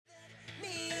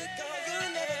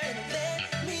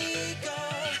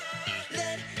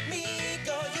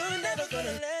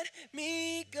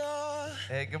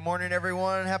Hey, good morning,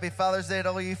 everyone. Happy Father's Day to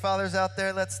all you fathers out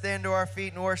there. Let's stand to our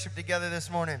feet and worship together this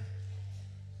morning.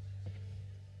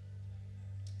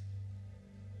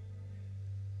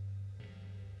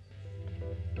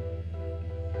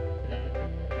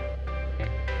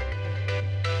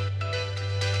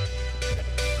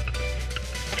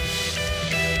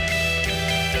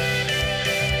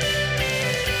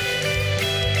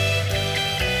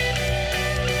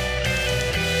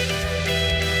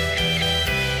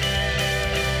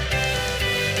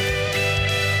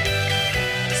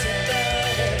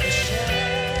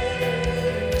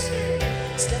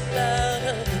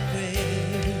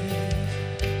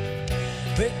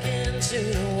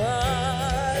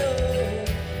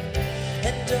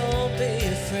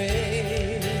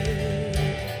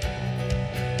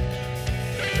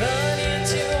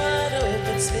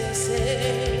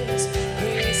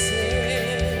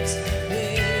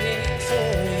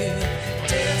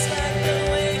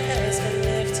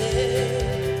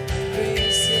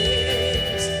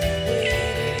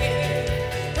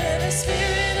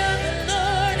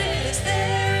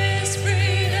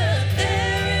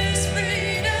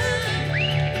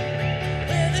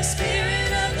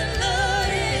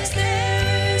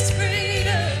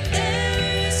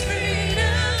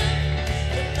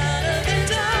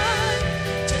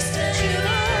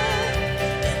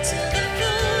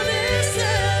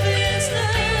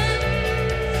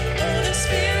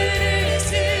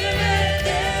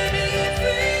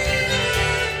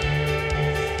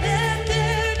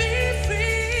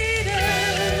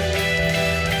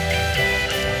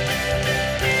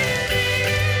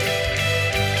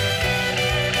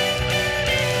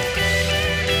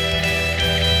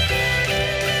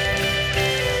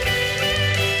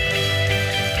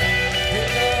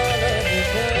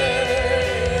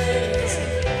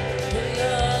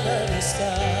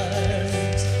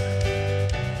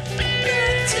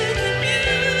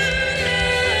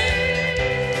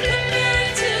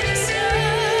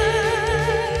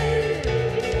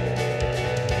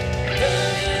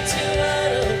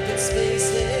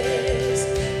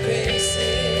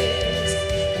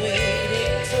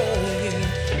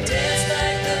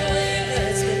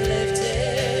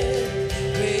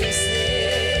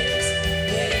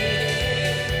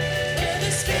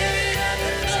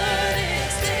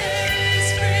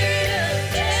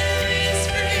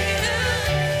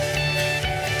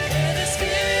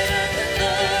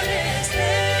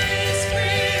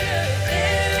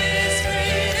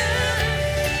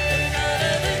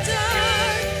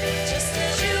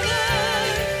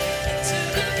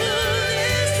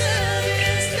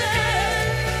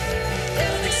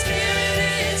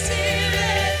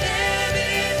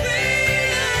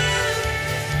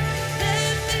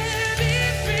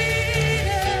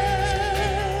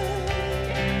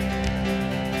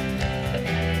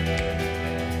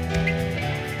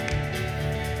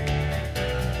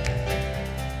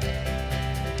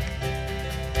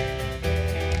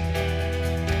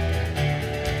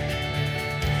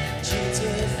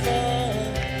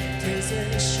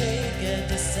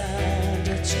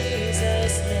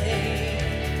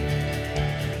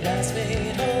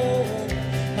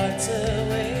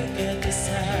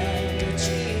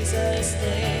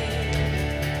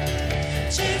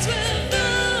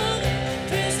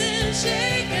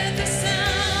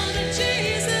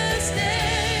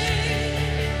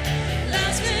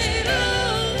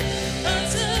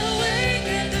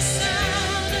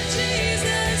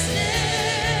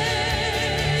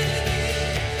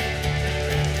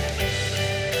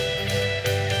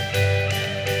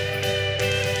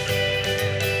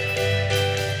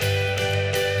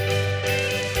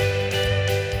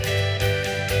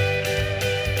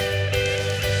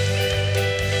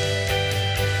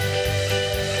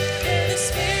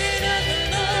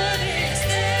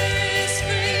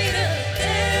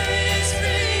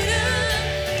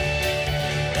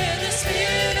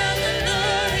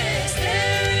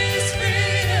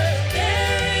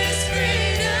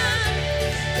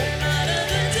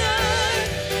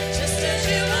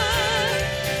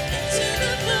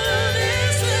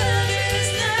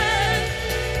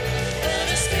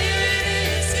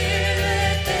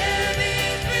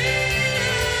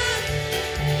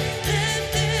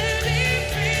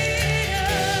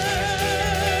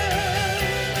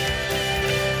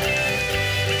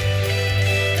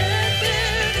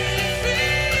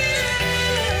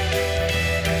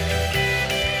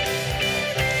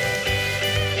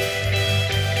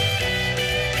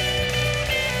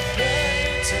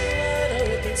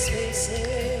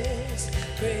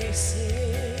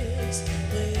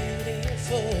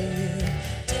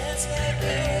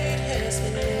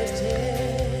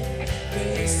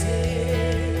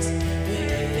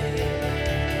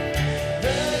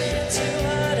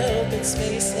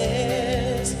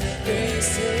 spaces,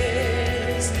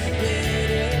 graces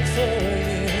waiting for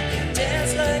you.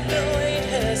 Dance like the weight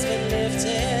has been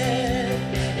lifted.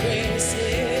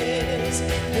 Graces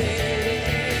waiting.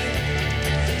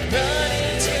 Run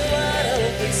into wide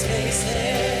open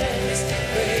spaces,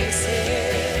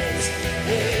 graces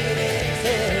waiting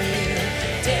for you.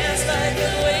 Dance like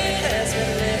the weight has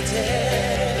been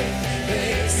lifted.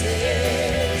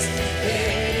 Graces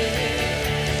waiting.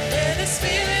 Where the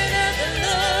Spirit of the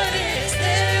Lord is,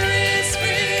 there is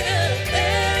freedom.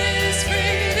 There is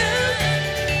freedom.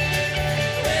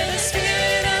 Where the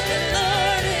Spirit of the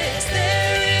Lord is,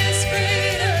 there is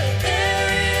freedom. There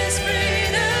is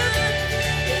freedom.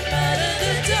 Get out of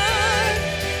the dark,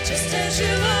 just as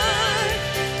you are,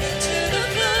 into the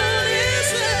fullness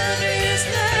of His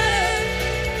light.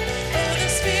 Oh, the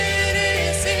Spirit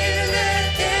is here.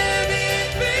 Let there be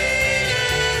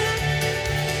freedom.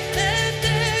 Let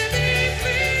there be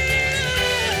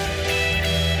freedom.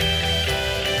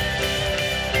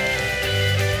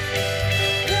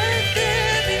 Let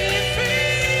there be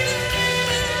freedom.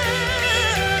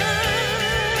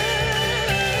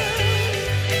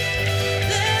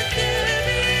 Let there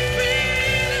be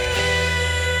freedom.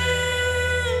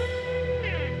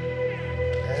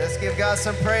 Let's give God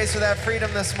some praise for that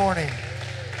freedom this morning.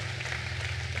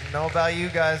 I don't know about you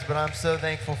guys, but I'm so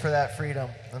thankful for that freedom.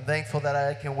 I'm thankful that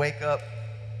I can wake up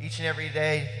each and every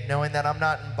day knowing that I'm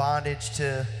not in bondage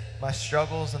to my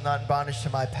struggles, I'm not in bondage to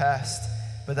my past,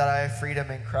 but that I have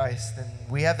freedom in Christ. And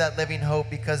we have that living hope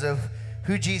because of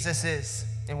who Jesus is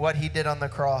and what He did on the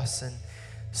cross. And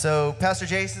so Pastor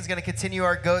Jason's going to continue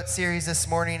our GOAT series this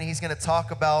morning. He's going to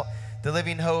talk about the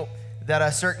living hope that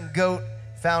a certain goat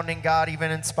found in God,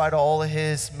 even in spite of all of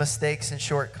his mistakes and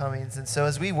shortcomings. And so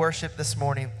as we worship this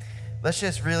morning, let's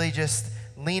just really just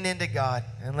lean into God,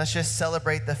 and let's just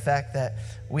celebrate the fact that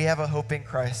we have a hope in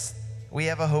Christ. We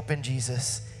have a hope in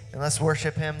Jesus. And let's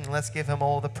worship Him, and let's give Him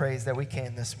all the praise that we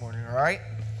can this morning, all right?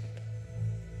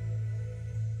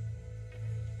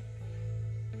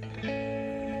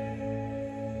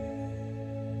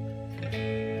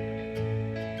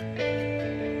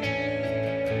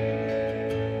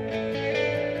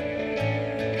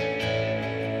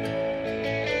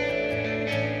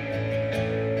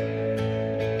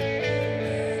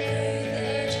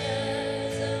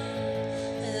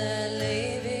 That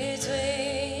lay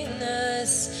between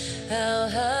us, how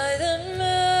high the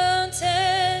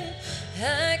mountain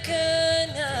I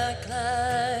could not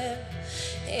climb.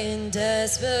 In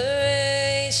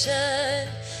desperation,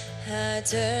 I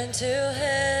turned to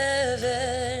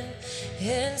heaven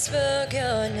and spoke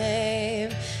your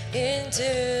name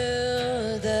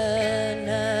into the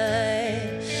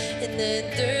night. And then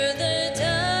through the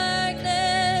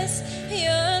darkness,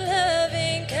 your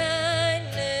loving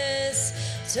kindness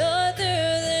tore through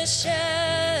the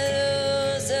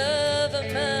shadows of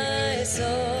my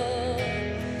soul.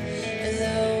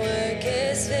 The work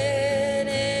is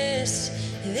finished,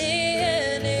 the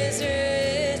end is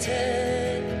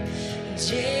written.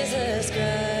 Jesus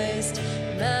Christ,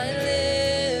 my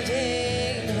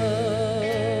living hope.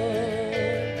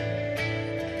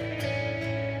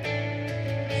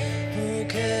 Who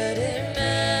could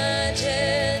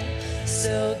imagine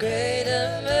so great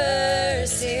a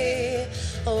mercy?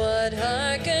 What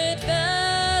heart could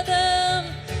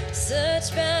fathom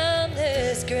such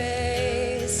boundless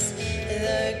grace?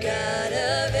 The God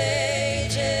of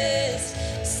ages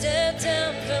stepped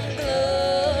down from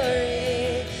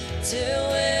glory to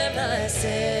wear my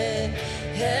sin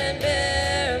and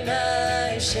bear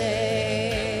my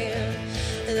shame.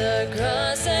 The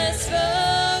cross has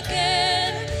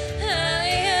spoken, I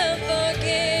am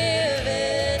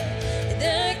forgiven.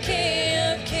 The King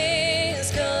of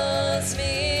Kings calls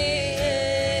me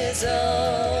His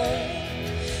own.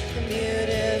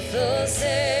 Beautiful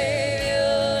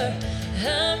Savior,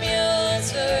 I'm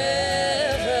yours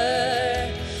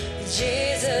forever.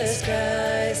 Jesus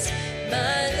Christ,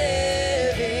 my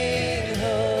living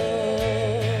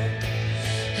hope.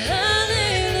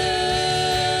 Hallelujah,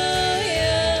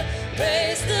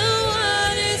 praise the one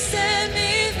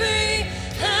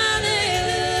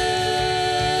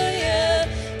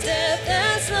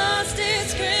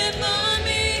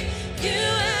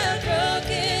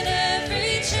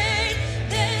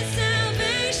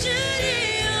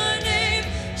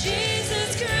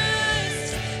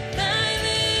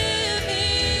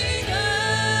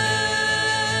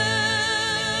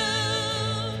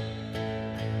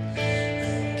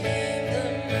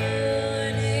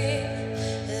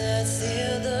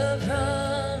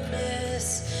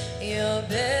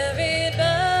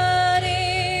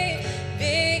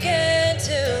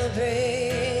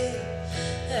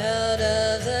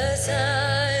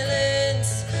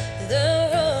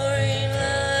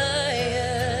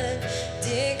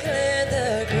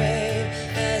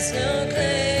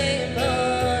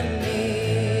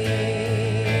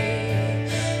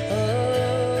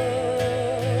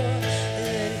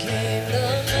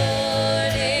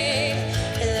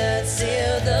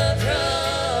Feel the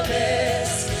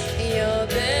promise. Your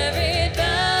buried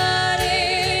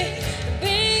body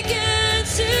began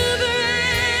to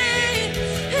break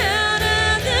out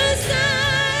of the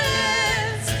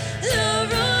silence. The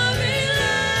roaring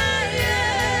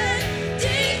lion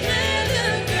declared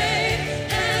the grave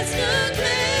has no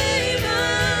claim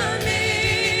on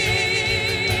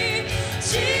me.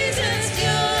 Jesus,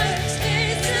 yours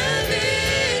is the victory.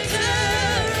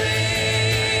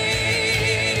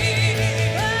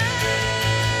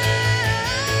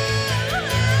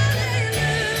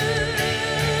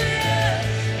 Hallelujah.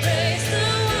 Praise the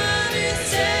one who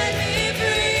set me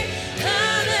free.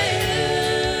 Hallelujah.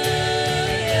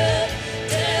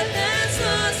 Death has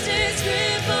lost its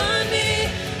grip on me.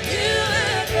 You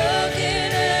have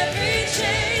broken every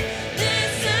chain.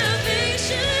 There's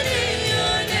salvation in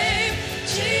your name,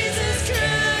 Jesus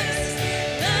Christ,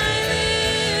 my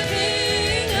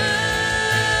living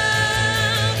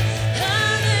hope.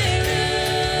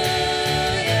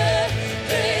 Hallelujah.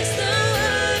 Praise the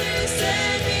one who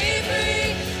set me free.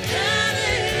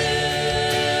 Hallelujah.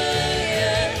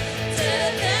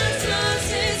 Death has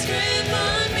lost its grip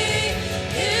on me.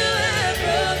 You have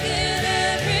broken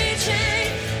every chain.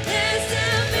 There's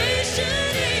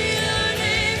salvation in your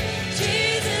name,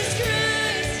 Jesus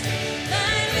Christ,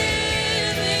 my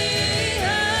living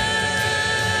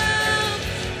hope.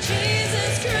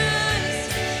 Jesus Christ,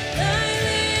 my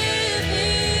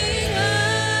living hope.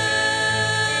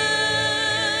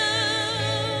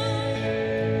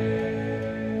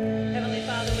 Heavenly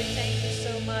Father, we thank you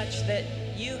so much that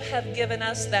you have given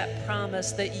us that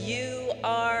promise that you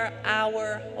are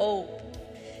our hope.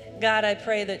 God, I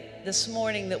pray that this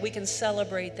morning that we can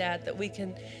celebrate that we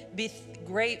can be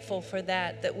grateful for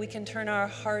that we can turn our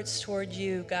hearts toward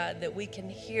you, God, that we can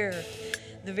hear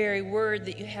the very word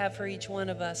that you have for each one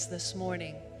of us this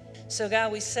morning. So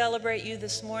God, we celebrate you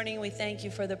this morning. We thank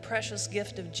you for the precious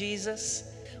gift of Jesus.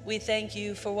 We thank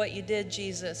you for what you did,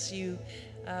 Jesus. You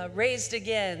raised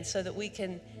again so that we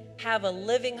can have a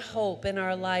living hope in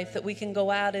our life, that we can go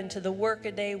out into the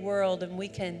workaday world and we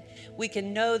can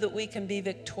know that we can be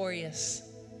victorious.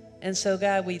 And so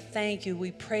God, we thank you.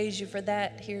 We praise you for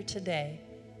that here today.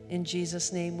 In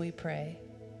Jesus' name we pray.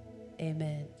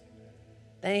 Amen.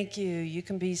 Thank you. You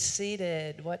can be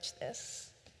seated. Watch this.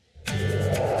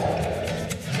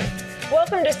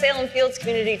 Welcome to Salem Fields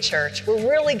Community Church. We're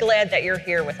really glad that you're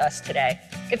here with us today.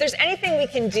 If there's anything we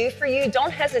can do for you,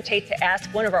 don't hesitate to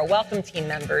ask one of our welcome team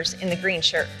members in the green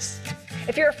shirts.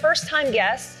 If you're a first-time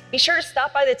guest, be sure to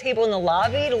stop by the table in the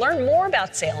lobby to learn more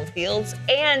about Salem Fields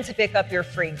and to pick up your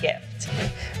free gift.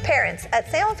 Parents, at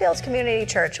Salem Fields Community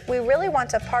Church, we really want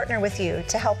to partner with you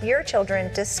to help your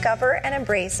children discover and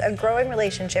embrace a growing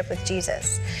relationship with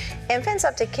Jesus. Infants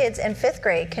up to kids in 5th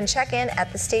grade can check in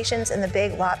at the stations in the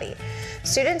big lobby.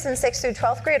 Students in 6th through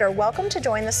 12th grade are welcome to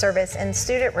join the service in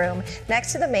student room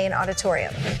next to the main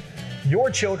auditorium.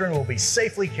 Your children will be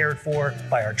safely cared for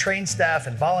by our trained staff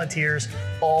and volunteers,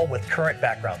 all with current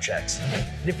background checks.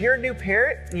 And if you're a new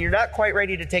parent and you're not quite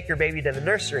ready to take your baby to the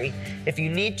nursery, if you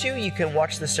need to, you can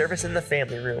watch the service in the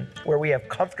family room, where we have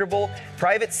comfortable,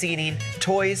 private seating,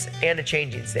 toys, and a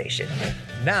changing station.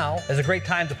 Now is a great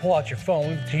time to pull out your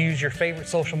phone to use your favorite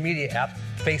social media app,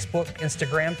 Facebook,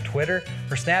 Instagram, Twitter,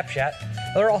 or Snapchat.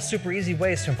 They're all super easy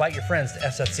ways to invite your friends to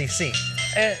SFCC.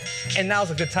 And now's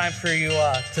a good time for you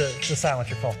to silence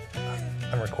your phone.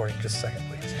 I'm recording, just a second,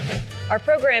 please. Our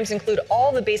programs include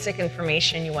all the basic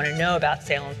information you want to know about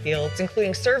Salem Fields,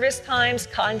 including service times,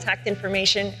 contact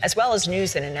information, as well as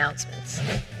news and announcements.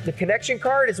 The connection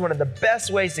card is one of the best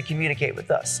ways to communicate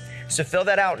with us. So fill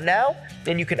that out now,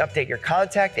 then you can update your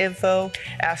contact info,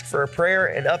 ask for a prayer,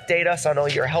 and update us on all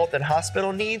your health and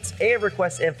hospital needs, and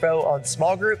request info on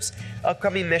small groups,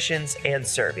 upcoming missions, and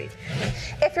serving.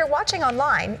 If you're watching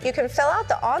online, you can fill out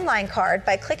the online card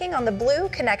by clicking on the blue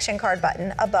connection card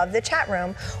button above the chat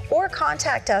room or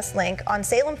contact us link on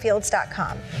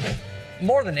salemfields.com.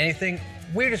 More than anything,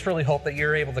 we just really hope that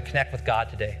you're able to connect with God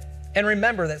today. And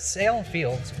remember that Salem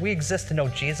Fields, we exist to know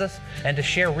Jesus and to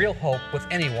share real hope with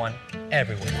anyone,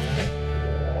 everywhere.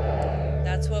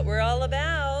 That's what we're all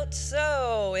about.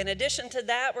 So, in addition to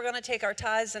that, we're going to take our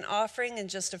tithes and offering in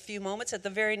just a few moments at the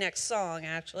very next song,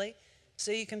 actually.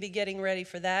 So you can be getting ready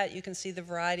for that. You can see the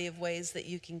variety of ways that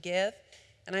you can give.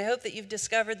 And I hope that you've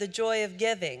discovered the joy of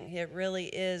giving. It really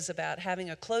is about having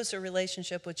a closer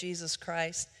relationship with Jesus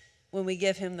Christ when we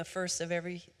give him the first of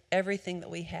everything that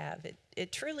we have.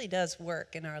 It truly does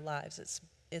work in our lives.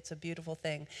 It's a beautiful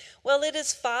thing. Well, it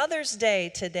is Father's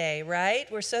Day today, right?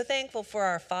 We're so thankful for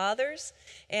our fathers.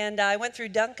 And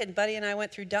Buddy and I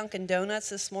went through Dunkin' Donuts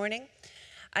this morning.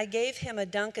 I gave him a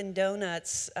Dunkin'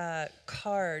 Donuts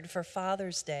card for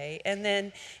Father's Day. And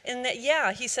then,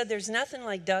 he said there's nothing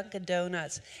like Dunkin'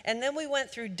 Donuts. And then we went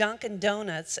through Dunkin'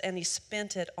 Donuts and he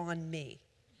spent it on me.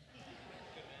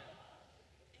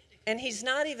 And he's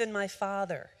not even my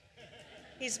father.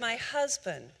 He's my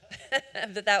husband.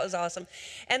 But that was awesome.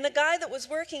 And the guy that was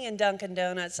working in Dunkin'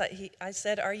 Donuts, I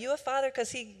said, "Are you a father?"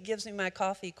 Because he gives me my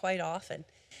coffee quite often.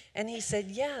 And he said,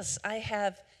 "Yes, I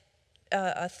have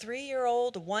a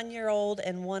 3-year-old, a 1-year-old,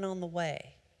 and one on the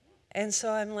way." And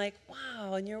so I'm like,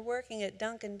 wow, and you're working at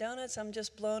Dunkin' Donuts? I'm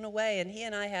just blown away. And he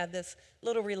and I have this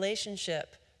little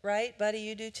relationship, right? Buddy,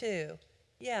 you do too.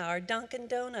 Yeah, our Dunkin'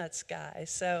 Donuts guy.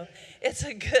 So it's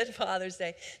a good Father's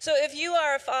Day. So if you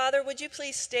are a father, would you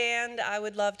please stand? I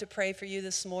would love to pray for you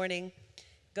this morning.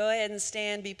 Go ahead and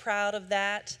stand. Be proud of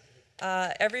that.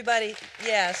 Everybody,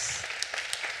 yes.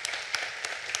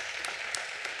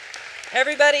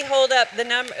 Everybody hold up the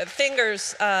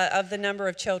fingers of the number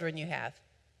of children you have.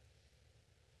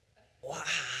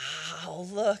 Wow,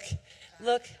 look.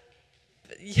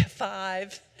 Yeah,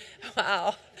 5.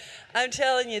 Wow. I'm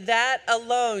telling you, that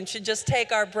alone should just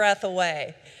take our breath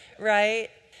away, right?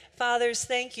 Fathers,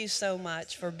 thank you so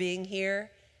much for being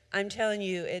here. I'm telling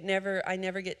you, I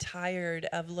never get tired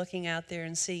of looking out there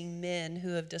and seeing men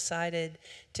who have decided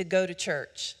to go to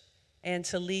church and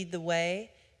to lead the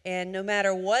way. And no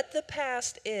matter what the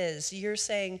past is, you're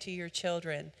saying to your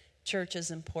children, church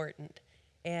is important.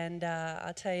 And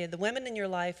I'll tell you, the women in your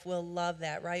life will love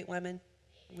that, right, women?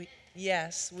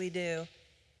 Yes, we do.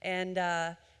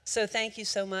 And so thank you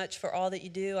so much for all that you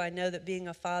do. I know that being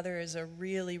a father is a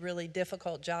really, really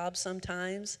difficult job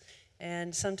sometimes.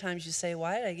 And sometimes you say,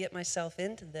 why did I get myself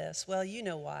into this? Well, you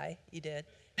know why you did.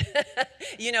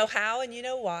 You know how and you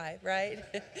know why, right?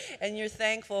 And you're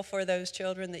thankful for those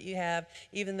children that you have,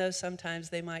 even though sometimes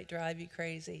they might drive you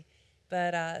crazy.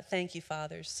 But thank you,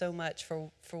 fathers, so much for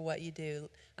what you do.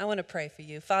 I want to pray for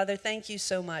you. Father, thank you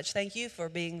so much. Thank you for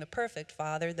being the perfect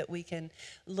father that we can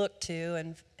look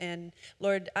to. And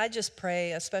Lord, I just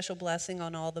pray a special blessing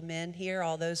on all the men here,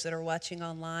 all those that are watching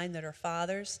online that are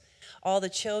fathers, all the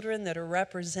children that are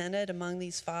represented among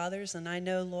these fathers. And I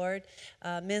know, Lord,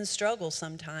 men struggle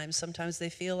sometimes. Sometimes they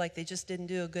feel like they just didn't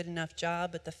do a good enough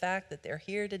job. But the fact that they're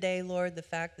here today, Lord, the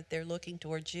fact that they're looking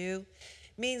towards you,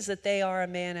 means that they are a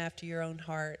man after your own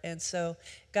heart. And so,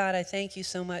 God, I thank you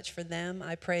so much for them.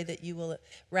 I pray that you will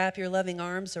wrap your loving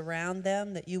arms around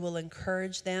them, that you will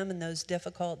encourage them in those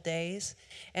difficult days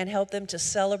and help them to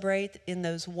celebrate in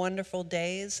those wonderful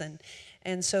days.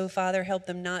 And so, Father, help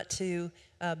them not to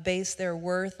base their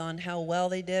worth on how well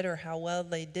they did or how well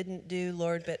they didn't do,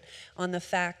 Lord, but on the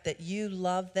fact that you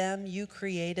love them, you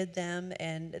created them,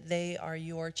 and they are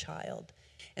your child.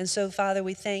 And so, Father,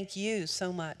 we thank you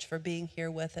so much for being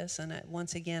here with us. And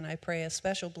once again, I pray a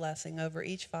special blessing over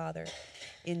each father.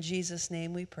 In Jesus'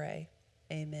 name we pray.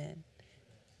 Amen.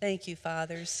 Thank you,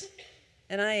 fathers.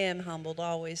 And I am humbled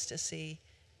always to see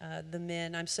the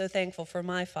men. I'm so thankful for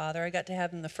my father. I got to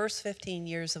have him the first 15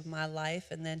 years of my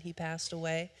life, and then he passed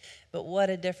away. But what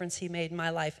a difference he made in my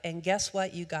life. And guess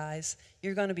what, you guys?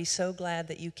 You're going to be so glad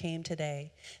that you came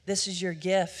today. This is your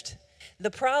gift.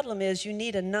 The problem is you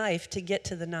need a knife to get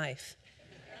to the knife.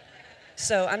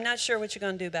 So I'm not sure what you're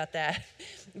going to do about that.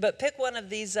 But pick one of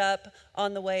these up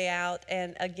on the way out.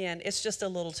 And again, it's just a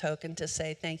little token to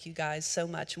say thank you guys so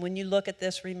much. When you look at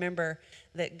this, remember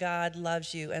that God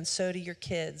loves you, and so do your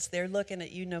kids. They're looking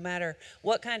at you no matter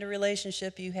what kind of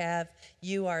relationship you have.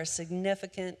 You are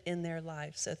significant in their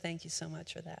life. So thank you so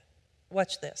much for that.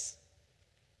 Watch this.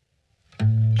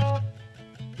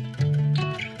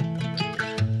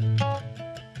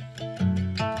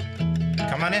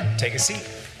 Come on in, take a seat.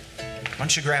 Why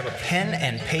don't you grab a pen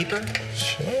and paper?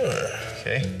 Sure.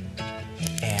 Okay.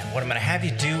 And what I'm gonna have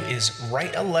you do is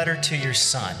write a letter to your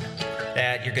son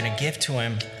that you're gonna give to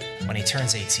him when he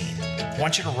turns 18. I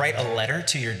want you to write a letter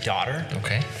to your daughter.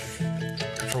 Okay.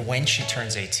 For when she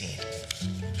turns 18.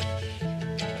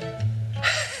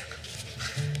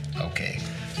 Okay.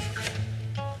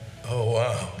 Oh,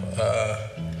 wow.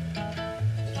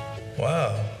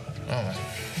 Wow. Oh,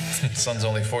 son's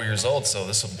only 4 years old, so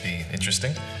this will be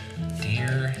interesting.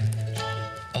 Dear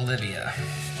Olivia.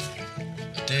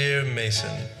 Dear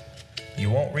Mason. You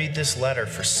won't read this letter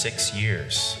for 6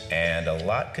 years, and a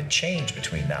lot could change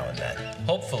between now and then.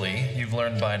 Hopefully, you've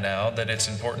learned by now that it's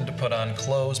important to put on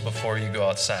clothes before you go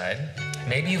outside.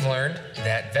 Maybe you've learned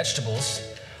that vegetables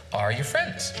are your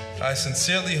friends. I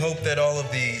sincerely hope that all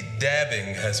of the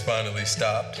dabbing has finally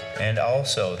stopped. And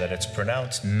also that it's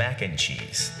pronounced mac and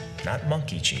cheese, not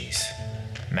monkey cheese.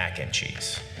 Mac and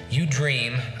cheese. You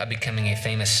dream of becoming a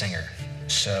famous singer.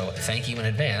 So thank you in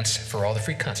advance for all the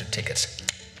free concert tickets.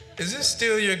 Is it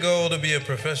still your goal to be a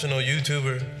professional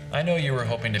YouTuber? I know you were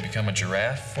hoping to become a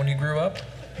giraffe when you grew up,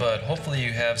 but hopefully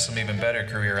you have some even better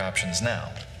career options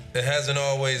now. It hasn't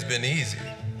always been easy.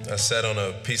 I sat on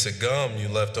a piece of gum you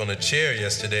left on a chair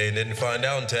yesterday and didn't find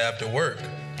out until after work.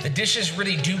 The dishes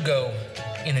really do go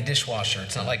in the dishwasher.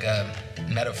 It's not like a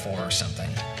metaphor or something.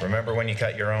 Remember when you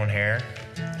cut your own hair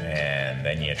and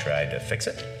then you tried to fix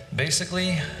it?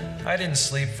 Basically, I didn't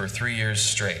sleep for 3 years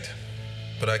straight.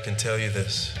 But I can tell you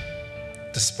this.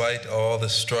 Despite all the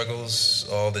struggles,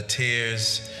 all the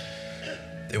tears,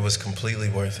 it was completely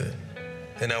worth it.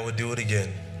 And I would do it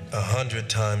again,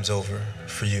 100 times over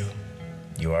for you.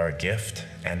 You are a gift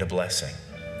and a blessing.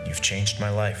 You've changed my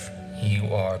life.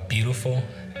 You are beautiful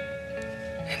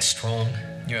and strong.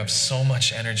 You have so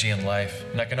much energy in life,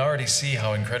 and I can already see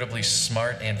how incredibly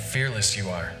smart and fearless you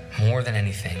are. More than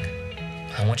anything,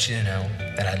 I want you to know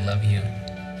that I love you.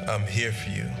 I'm here for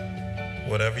you.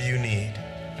 Whatever you need.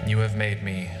 You have made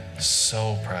me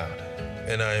so proud.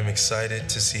 And I am excited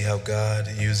to see how God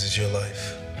uses your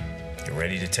life. You're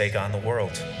ready to take on the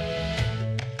world.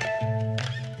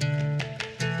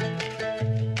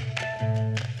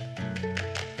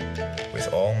 With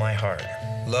all my heart.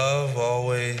 Love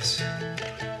always,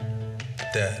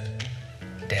 Dad.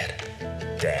 Dad.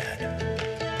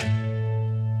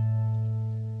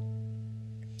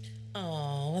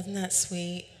 Oh, wasn't that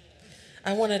sweet?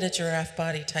 I wanted a giraffe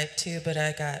body type too, but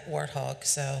I got warthog,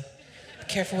 so be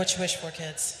careful what you wish for,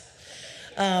 kids.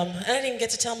 I didn't even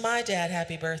get to tell my dad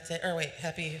happy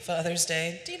Father's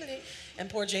Day. And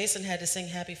poor Jason had to sing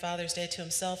Happy Father's Day to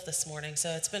himself this morning, so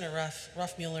it's been a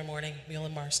rough Mueller morning, Mueller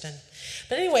Marston.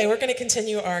 But anyway, we're going to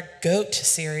continue our GOAT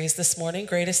series this morning,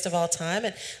 greatest of all time.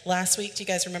 And last week, do you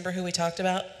guys remember who we talked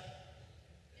about?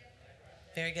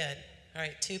 Very good. All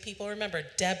right, 2 people remembered,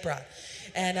 Deborah.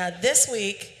 And this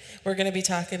week, we're going to be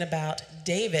talking about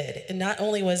David. And not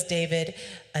only was David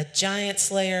a giant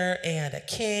slayer and a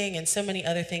king and so many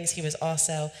other things, he was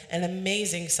also an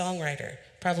amazing songwriter.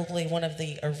 Probably one of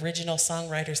the original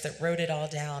songwriters that wrote it all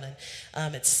down,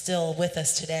 and it's still with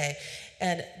us today.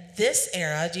 And this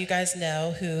era, do you guys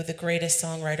know who the greatest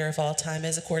songwriter of all time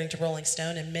is, according to Rolling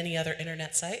Stone and many other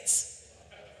internet sites?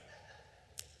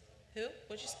 Who?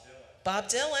 What'd you say? Bob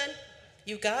Dylan.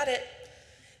 You got it.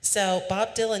 So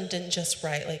Bob Dylan didn't just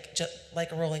write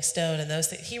like a Rolling Stone and those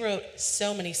things. He wrote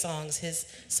so many songs. His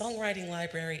songwriting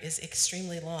library is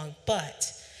extremely long.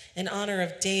 But in honor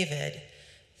of David,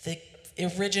 the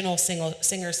original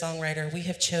singer-songwriter, we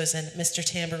have chosen Mr.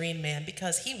 Tambourine Man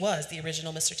because he was the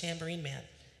original Mr. Tambourine Man.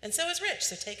 And so is Rich,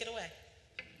 so take it away.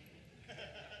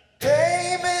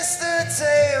 Hey, Mr.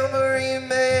 Tambourine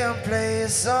Man, play a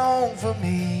song for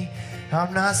me.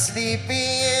 I'm not sleepy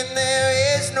and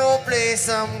there is no place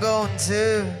I'm going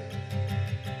to.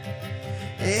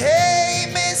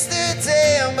 Hey, Mr.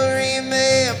 Tambourine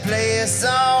Man, play a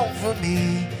song for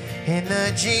me. In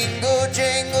the jingle,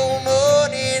 jangle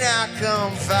morning, I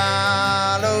come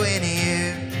following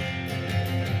you.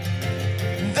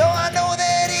 Though I know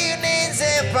that evening's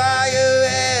empire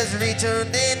has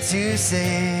returned into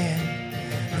sand,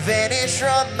 vanished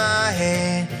from my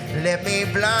hand, left me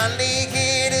blindly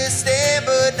here to stand,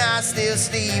 but not still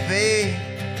sleeping.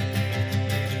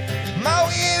 My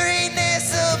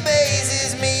weariness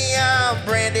amazes me, I'm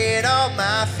branded on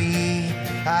my feet.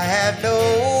 I have no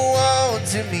one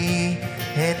to me,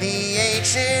 and the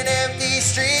ancient empty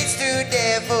streets too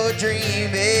dead for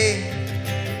dreaming.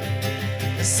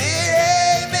 I said,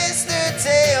 hey, Mr.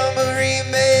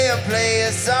 Tambourine Man, play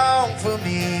a song for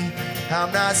me.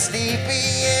 I'm not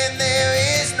sleepy and there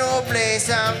is no place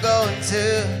I'm going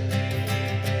to.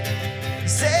 I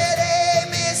said, hey,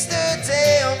 Mr.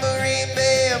 Tambourine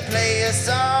Man, play a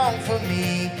song for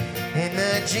me. In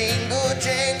the jingle,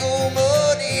 jangle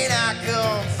morning, I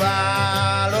come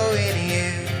following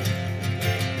you.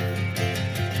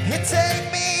 You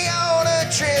take me on a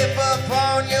trip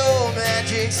upon your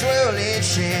magic swirling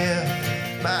ship.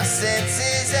 My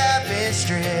senses have been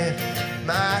stripped.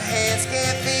 My hands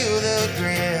can't feel the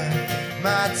grip.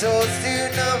 My toes too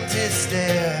numb to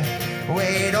stare.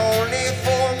 Wait only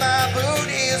for my boot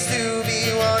heels to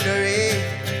be wandering.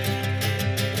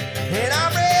 And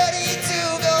I'm ready to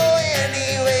go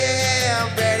anywhere.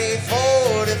 I'm ready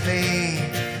for the fade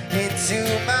into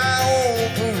my own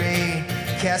parade.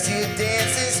 Cast your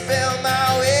dancing spell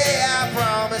my way. I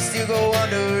promise to go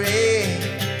under it.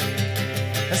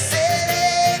 I said,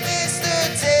 hey, Mr.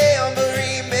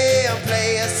 Tambourine Man,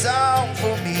 play a song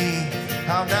for me.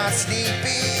 I'm not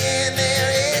sleepy and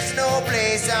there is no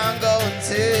place I'm going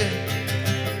to.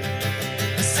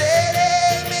 I said,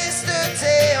 hey, Mr.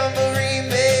 Tambourine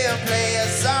Man, play a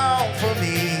song for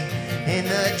me. In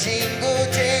the jingle,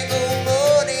 jangle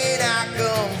morning,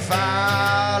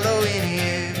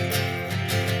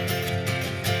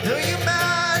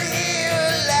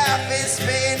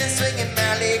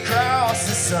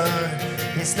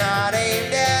 It's not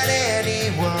aimed at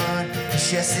anyone. It's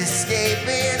just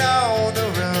escaping on the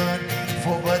run.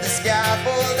 For but the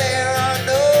scaffold there are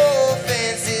no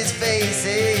fences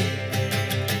facing.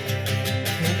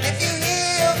 And if you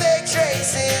hear vague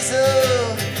traces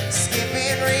of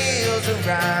skipping reels of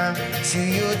rhyme to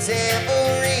your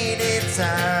tambourine in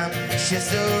time, it's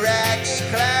just a ragged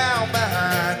clown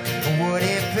behind.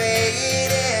 Wouldn't pay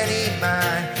it any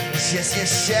mind. It's just your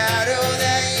shadow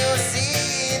that you're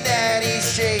seeing that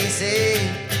he's chasing.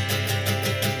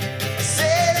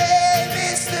 Said, hey,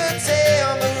 Mr.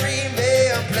 Tambourine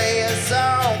Man, play a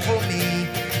song for me.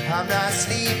 I'm not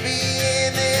sleepy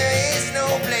and there is no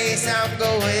place I'm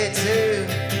going to.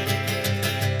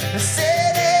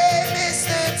 Said, hey,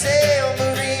 Mr.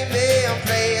 Tambourine Man,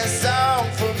 play a song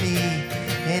for me.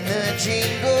 In the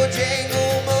jingle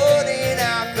jangle morning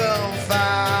I'll come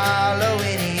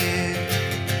following you.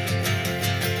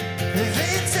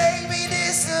 Then take me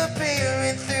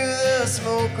disappearing through the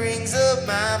smoke rings of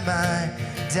my mind,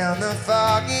 down the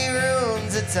foggy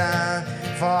rooms of time,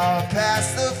 far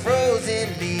past the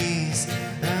frozen leaves,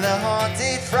 the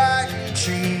haunted frightened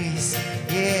trees,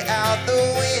 yeah, out the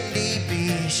windy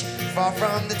beach, far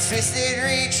from the twisted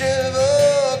reach of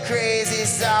a crazy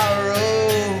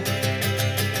sorrow.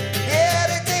 Yeah,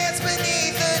 to dance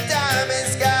beneath the diamond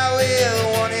sky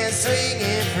with one hand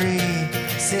swinging free,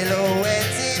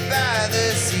 silhouetted by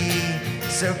the sea,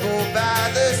 circled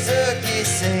by the circus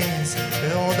sands,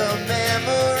 with all the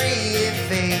memory and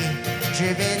fate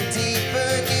driven deep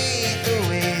beneath the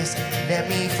waves. Let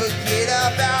me forget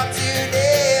about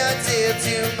today until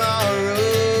tomorrow.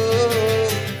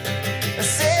 I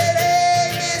said,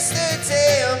 hey, Mr.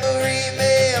 Tambourine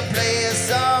Man, play a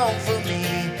song for me.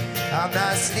 I'm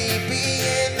not sleepy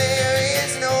and there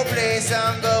is no place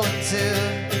I'm going to.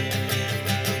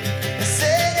 I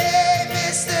said, hey,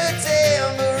 Mr.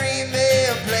 Tambourine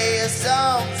Man, play a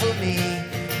song for me.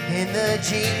 In the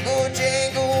jingle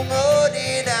jangle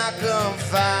morning I come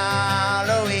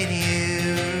following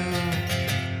you.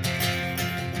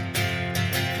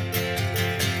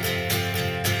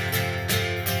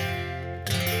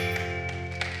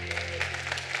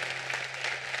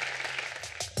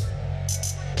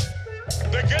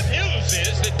 The good news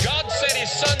is that God sent his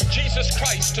son Jesus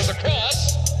Christ to the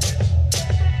cross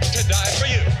to die for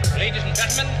you. Ladies and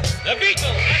gentlemen, the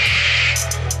Beatles.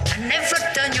 Never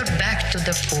turn your back to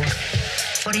the poor,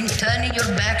 for in turning your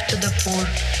back to the poor,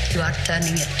 you are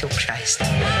turning it to Christ. I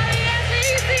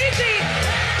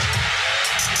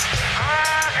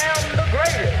am the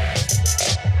greatest.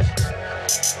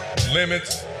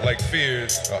 Limits, like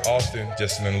fears, are often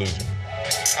just an illusion.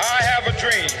 I have a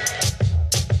dream.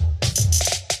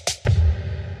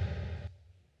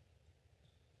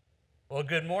 Well,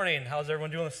 good morning. How's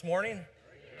everyone doing this morning?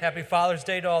 Happy Father's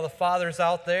Day to all the fathers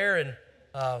out there. And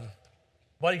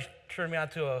Buddy turned me on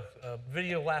to a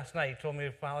video last night. He told me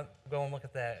to go and look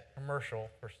at that commercial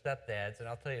for stepdads. And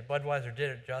I'll tell you, Budweiser did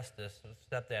it justice.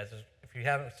 Stepdads, if you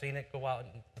haven't seen it, go out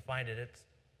and find it. It's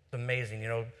amazing. You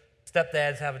know,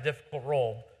 stepdads have a difficult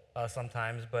role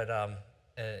sometimes, but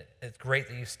it's great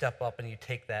that you step up and you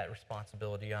take that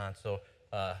responsibility on. So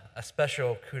a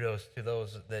special kudos to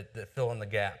those that fill in the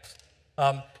gaps.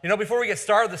 You know, before we get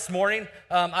started this morning,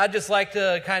 I'd just like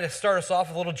to kind of start us off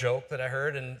with a little joke that I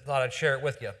heard and thought I'd share it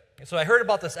with you. So I heard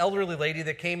about this elderly lady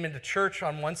that came into church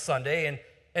on one Sunday,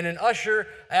 and an usher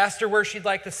asked her where she'd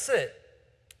like to sit.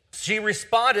 She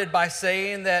responded by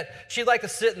saying that she'd like to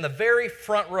sit in the very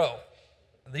front row.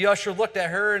 The usher looked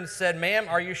at her and said, "Ma'am,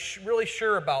 are you really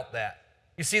sure about that?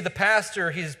 You see, the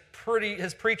pastor, his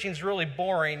preaching's really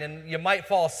boring, and you might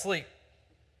fall asleep."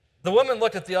 The woman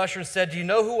looked at the usher and said, "Do you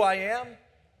know who I am?"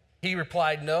 He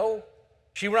replied, "No."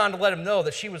 She went on to let him know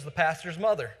that she was the pastor's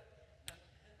mother.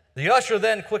 The usher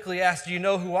then quickly asked, "Do you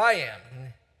know who I am?"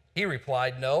 He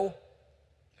replied, "No."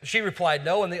 She replied,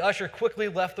 "No," and the usher quickly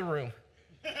left the room.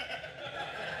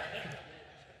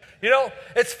 You know,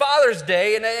 it's Father's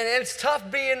Day, and it's tough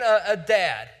being a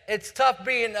dad. It's tough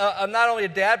being not only a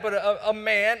dad, but a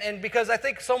man, and because I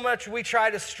think so much we try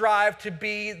to strive to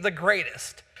be the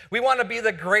greatest. We want to be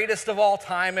the greatest of all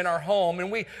time in our home, and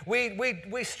we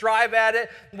strive at it.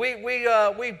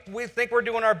 We think we're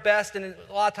doing our best, and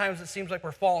a lot of times it seems like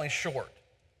we're falling short.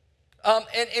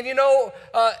 And you know,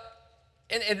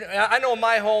 and I know in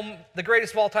my home, the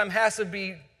greatest of all time has to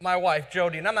be my wife,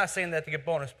 Jody, and I'm not saying that to get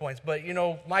bonus points, but you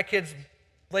know, my kids,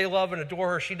 they love and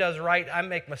adore her. She does right. I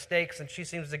make mistakes, and she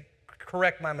seems to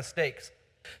correct my mistakes.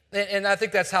 And I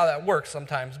think that's how that works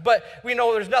sometimes. But we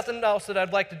know there's nothing else that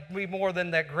I'd like to be more than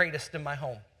that greatest in my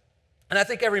home. And I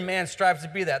think every man strives to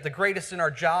be that, the greatest in our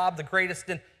job, the greatest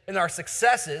in our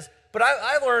successes. But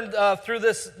I learned through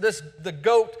the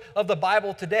GOAT of the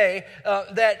Bible today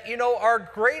that,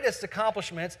 our greatest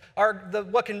accomplishments are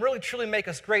what can really truly make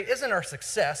us great isn't our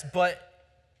success, but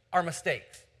our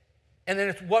mistakes. And then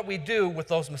it's what we do with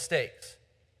those mistakes.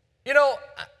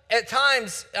 At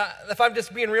times, if I'm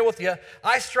just being real with you,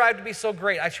 I strive to be so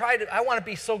great. I want to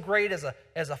be so great as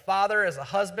a father, as a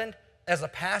husband, as a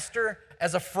pastor,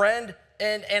 as a friend,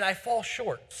 and I fall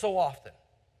short so often.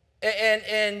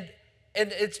 And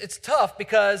it's tough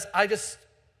because I just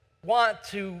want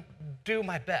to do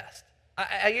my best.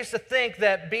 I used to think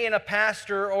that being a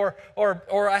pastor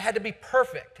or I had to be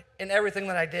perfect in everything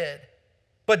that I did.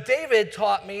 But David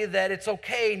taught me that it's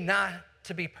okay not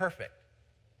to be perfect.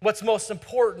 What's most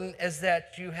important is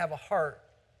that you have a heart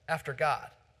after God.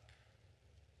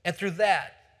 And through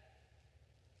that,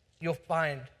 you'll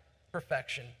find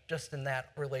perfection just in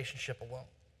that relationship alone.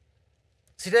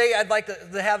 Today, I'd like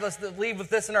to have us leave with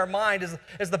this in our mind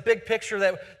as the big picture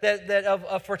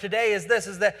that for today is this,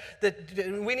 is that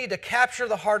we need to capture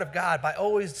the heart of God by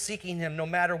always seeking Him no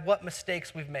matter what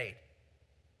mistakes we've made.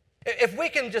 If we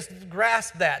can just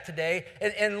grasp that today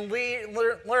and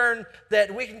learn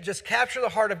that we can just capture the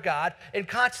heart of God and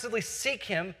constantly seek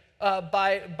Him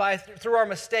through our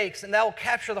mistakes, and that will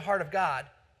capture the heart of God.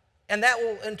 And that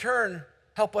will, in turn,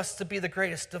 help us to be the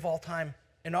greatest of all time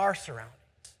in our surroundings.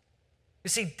 You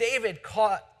see, David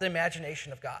caught the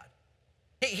imagination of God.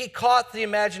 He caught the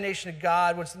imagination of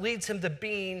God, which leads him to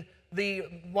being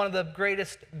one of the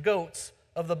greatest goats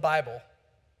of the Bible,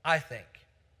 I think.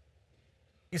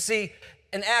 You see,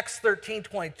 in Acts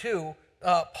 13:22,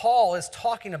 Paul is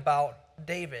talking about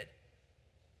David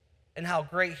and how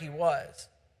great he was.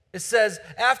 It says,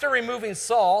 after removing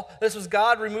Saul, this was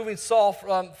God removing Saul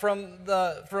from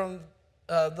the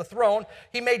throne,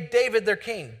 He made David their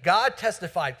king. God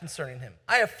testified concerning him.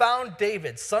 I have found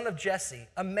David, son of Jesse,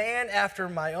 a man after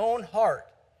my own heart.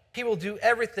 He will do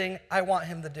everything I want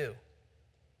him to do.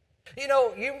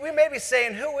 We may be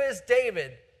saying, who is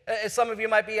David? Some of you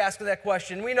might be asking that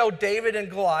question. We know David and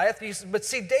Goliath, but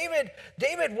see,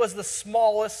 David was the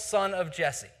smallest son of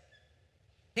Jesse.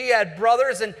 He had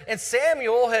brothers, and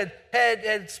Samuel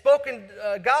had spoken,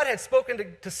 God had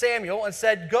spoken to Samuel and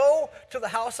said, go to the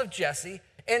house of Jesse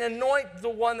and anoint the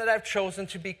one that I've chosen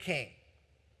to be king.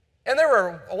 And there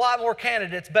were a lot more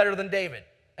candidates better than David.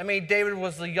 I mean, David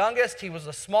was the youngest, he was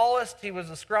the smallest, he was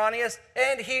the scrawniest,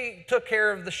 and he took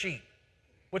care of the sheep,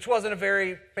 which wasn't a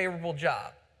very favorable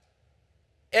job.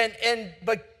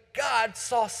 But God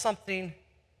saw something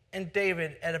in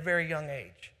David at a very young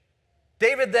age.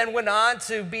 David then went on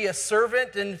to be a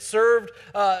servant and served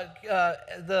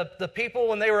the people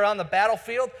when they were on the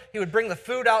battlefield. He would bring the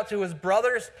food out to his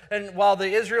brothers, and while the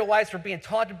Israelites were being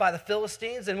taunted by the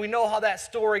Philistines, and we know how that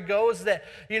story goes. That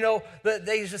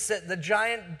they just said the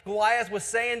giant Goliath was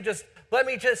saying, let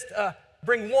me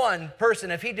bring one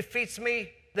person. If he defeats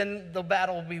me, then the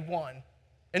battle will be won,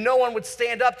 and no one would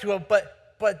stand up to him.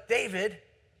 But David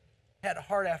had a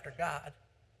heart after God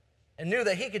and knew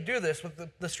that he could do this with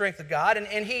the strength of God.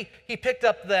 And he picked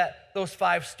up those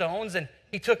 5 stones, and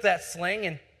he took that sling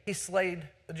and he slayed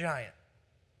the giant.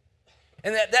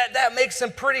 And that makes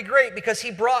him pretty great because he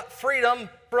brought freedom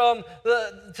to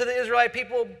the Israelite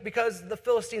people because the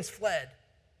Philistines fled.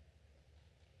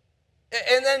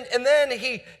 And then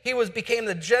he became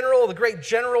the great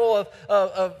general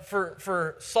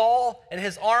for Saul and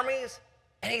his armies.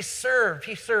 And he served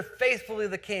faithfully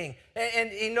the king. And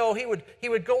he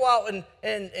would go out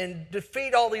and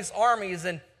defeat all these armies,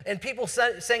 and people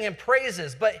sang him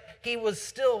praises, but he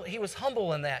was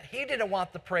humble in that. He didn't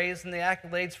want the praise and the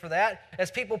accolades for that,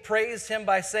 as people praised him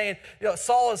by saying,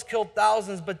 Saul has killed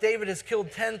thousands, but David has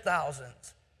killed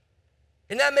 10,000s.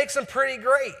 And that makes him pretty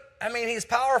great. I mean, he's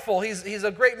powerful. He's a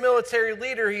great military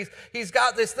leader. He's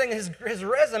got this thing. His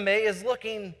resume is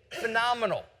looking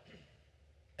phenomenal.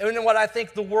 And what I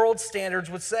think the world standards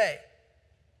would say.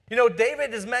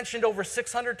 David is mentioned over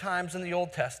 600 times in the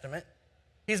Old Testament.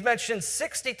 He's mentioned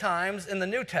 60 times in the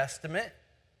New Testament.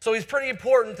 So he's pretty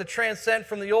important to transcend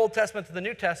from the Old Testament to the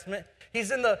New Testament.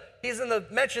 He's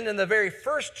mentioned in the very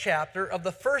first chapter of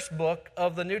the first book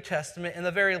of the New Testament, and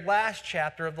the very last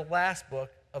chapter of the last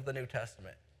book of the New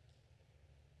Testament.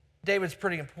 David's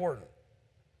pretty important.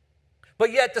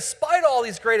 But yet, despite all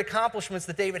these great accomplishments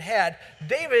that David had,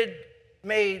 David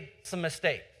made some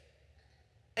mistakes.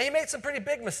 And he made some pretty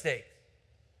big mistakes.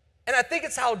 And I think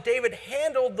it's how David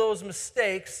handled those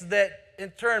mistakes that in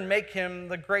turn make him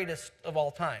the greatest of all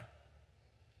time.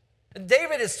 And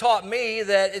David has taught me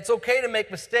that it's okay to make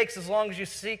mistakes as long as you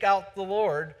seek out the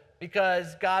Lord,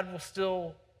 because God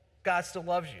still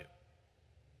loves you.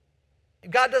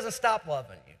 God doesn't stop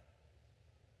loving you.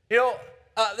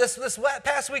 this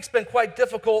past week's been quite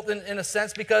difficult in a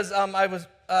sense because I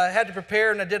had to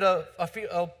prepare, and I did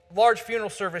a large funeral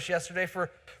service yesterday for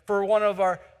one of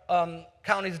our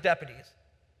county's deputies.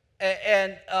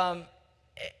 And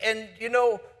you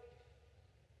know,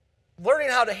 learning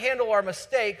how to handle our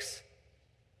mistakes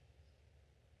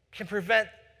can prevent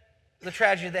the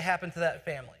tragedy that happened to that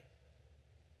family.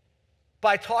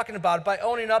 By talking about it, by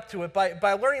owning up to it,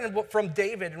 by learning from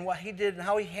David and what he did and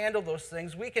how he handled those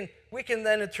things, we can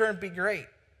then in turn be great.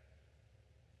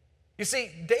 You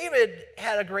see, David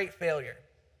had a great failure.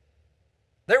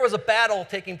 There was a battle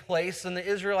taking place, and the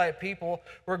Israelite people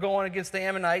were going against the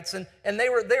Ammonites, and they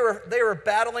were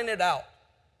battling it out.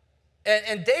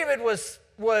 And David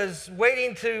was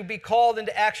waiting to be called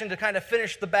into action to kind of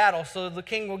finish the battle so the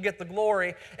king will get the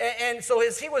glory. And so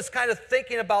as he was kind of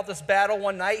thinking about this battle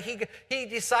one night, he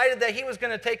decided that he was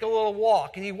going to take a little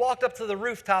walk. And he walked up to the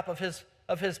rooftop of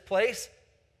his place.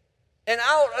 And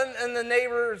out in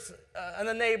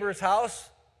the neighbor's house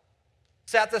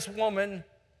sat this woman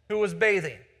who was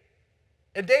bathing.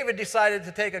 And David decided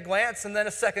to take a glance and then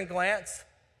a second glance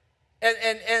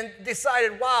and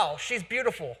decided, wow, she's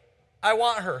beautiful. I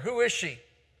want her. Who is she?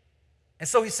 And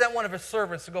so he sent one of his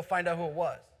servants to go find out who it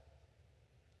was.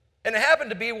 And it happened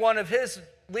to be one of his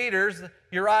leaders,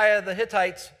 Uriah the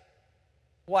Hittite's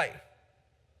wife,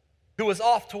 who was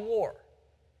off to war.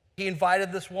 He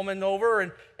invited this woman over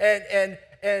and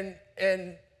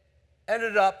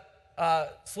ended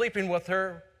up sleeping with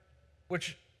her,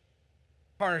 which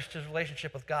tarnished his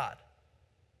relationship with God.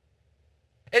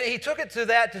 And he took it to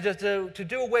that to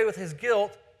do away with his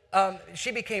guilt.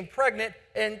 She became pregnant,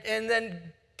 and then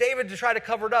David, to try to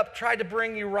cover it up, tried to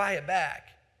bring Uriah back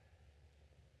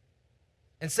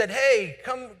and said, hey,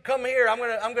 come here,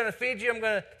 I'm gonna feed you, I'm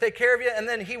gonna take care of you. And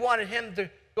then he wanted him to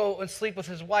go and sleep with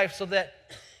his wife so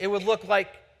that it would look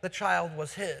like the child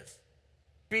was his.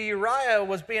 Uriah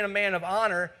was being a man of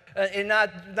honor and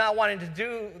not wanting to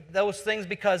do those things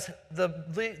because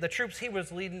the troops he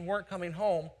was leading weren't coming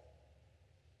home,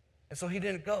 and so he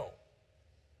didn't go.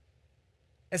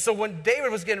 And so when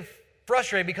David was getting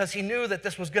frustrated because he knew that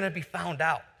this was going to be found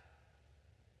out.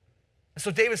 And so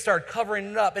David started covering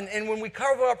it up. And when we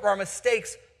cover up our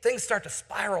mistakes, things start to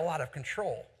spiral out of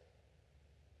control.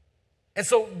 And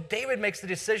so David makes the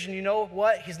decision, you know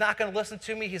what? He's not going to listen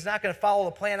to me. He's not going to follow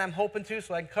the plan I'm hoping to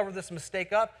so I can cover this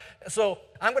mistake up. So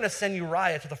I'm going to send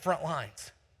Uriah to the front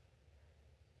lines.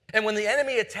 And when the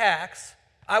enemy attacks,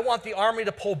 I want the army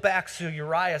to pull back so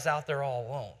Uriah's out there all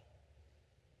alone.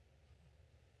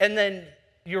 And then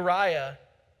Uriah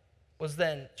was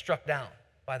then struck down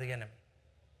by the enemy.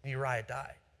 And Uriah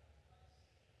died.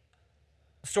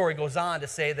 The story goes on to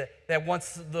say that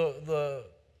once the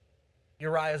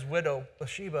Uriah's widow,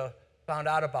 Bathsheba, found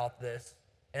out about this,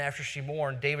 and after she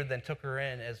mourned, David then took her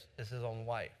in as his own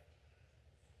wife.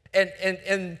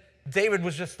 And David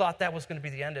just thought that was going to be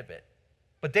the end of it.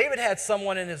 But David had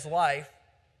someone in his life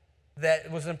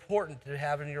that was important to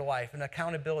have in your life, an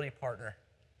accountability partner.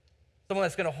 Someone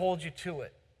that's going to hold you to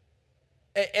it.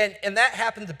 And that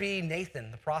happened to be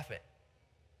Nathan, the prophet.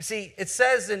 You see, it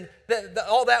says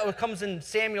all that comes in 2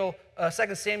 Samuel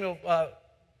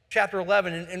chapter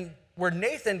 11, and where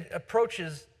Nathan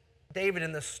approaches David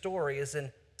in this story is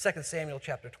in 2 Samuel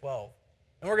chapter 12.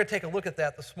 And we're going to take a look at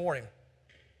that this morning.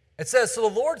 It says, so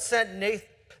the Lord sent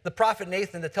the prophet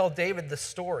Nathan to tell David this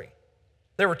story.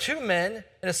 There were two men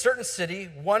in a certain city,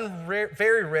 one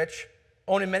very rich,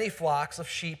 owning many flocks of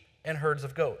sheep and herds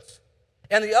of goats,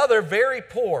 and the other very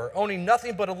poor, owning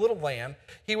nothing but a little lamb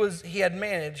he had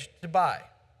managed to buy.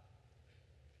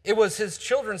 It was his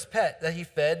children's pet that he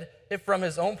fed it from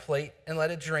his own plate and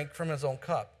let it drink from his own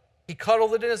cup. He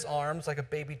cuddled it in his arms like a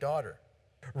baby daughter.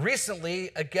 Recently,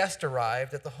 a guest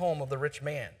arrived at the home of the rich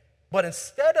man, but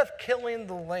instead of killing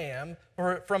the lamb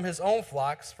from his own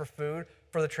flocks for food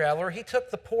for the traveler, he took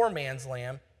the poor man's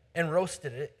lamb and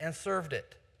roasted it and served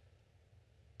it.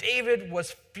 David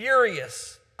was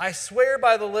furious. I swear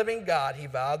by the living God, he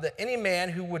vowed, that any man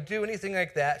who would do anything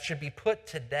like that should be put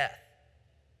to death.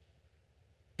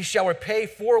 He shall repay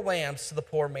 4 lambs to the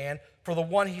poor man for the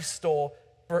one he stole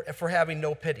for having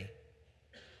no pity.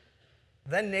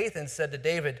 Then Nathan said to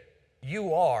David,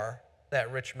 you are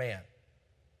that rich man.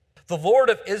 The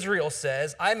Lord of Israel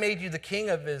says, I made you the king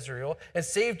of Israel and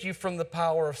saved you from the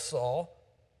power of Saul.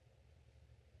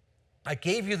 I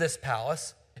gave you this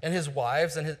palace and his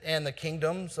wives and the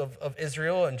kingdoms of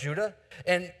Israel and Judah.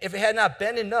 And if it had not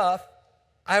been enough,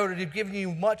 I would have given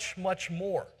you much, much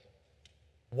more.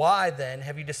 Why then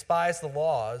have you despised the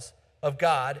laws of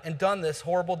God and done this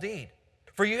horrible deed?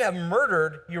 For you have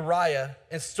murdered Uriah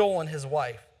and stolen his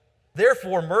wife.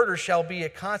 Therefore, murder shall be a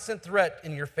constant threat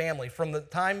in your family from this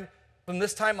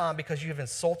time on, because you have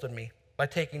insulted me by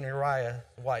taking Uriah's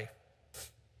wife.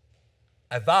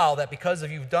 I vow that because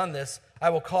of you've done this, I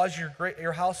will cause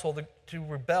your household to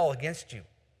rebel against you.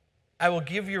 I will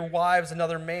give your wives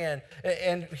another man,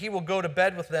 and he will go to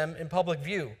bed with them in public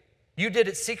view. You did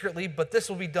it secretly, but this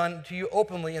will be done to you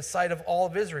openly in sight of all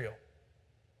of Israel.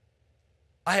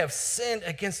 I have sinned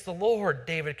against the Lord,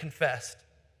 David confessed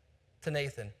to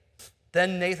Nathan.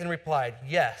 Then Nathan replied,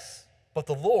 yes, but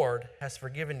the Lord has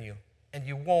forgiven you, and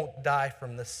you won't die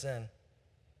from this sin.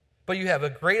 But you have a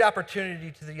great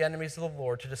opportunity to the enemies of the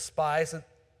Lord to despise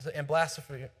and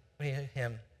blaspheme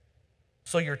him,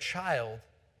 so your child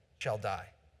shall die.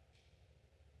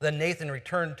 Then Nathan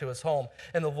returned to his home,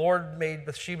 and the Lord made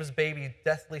Bathsheba's baby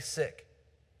deathly sick.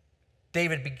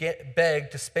 David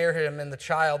begged to spare him and the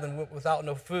child, and without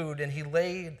no food, and he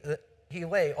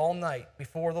lay all night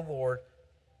before the Lord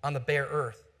on the bare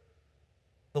earth.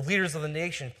 The leaders of the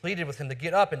nation pleaded with him to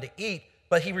get up and to eat,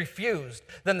 but he refused.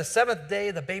 Then the seventh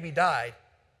day, the baby died.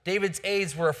 David's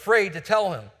aides were afraid to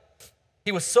tell him.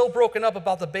 He was so broken up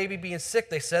about the baby being sick,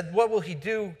 they said, what will he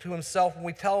do to himself when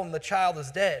we tell him the child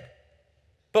is dead?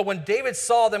 But when David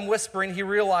saw them whispering, he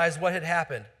realized what had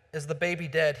happened. Is the baby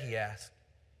dead, he asked.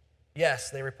 Yes,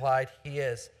 they replied, he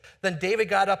is. Then David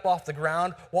got up off the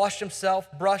ground, washed himself,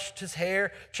 brushed his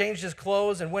hair, changed his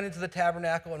clothes, and went into the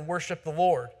tabernacle and worshiped the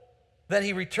Lord. Then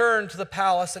he returned to the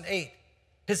palace and ate.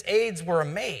 His aides were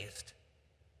amazed.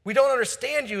 We don't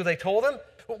understand you, they told him.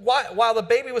 While the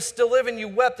baby was still living, you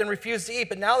wept and refused to eat,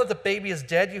 but now that the baby is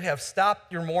dead, you have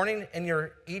stopped your mourning and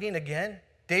you're eating again?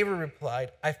 David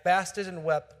replied, I fasted and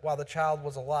wept while the child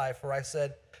was alive, for I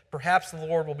said, perhaps the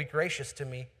Lord will be gracious to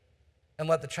me and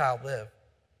let the child live.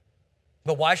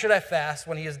 But why should I fast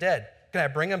when he is dead? Can I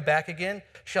bring him back again?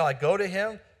 Shall I go to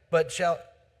him?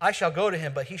 I shall go to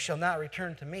him, but he shall not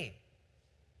return to me.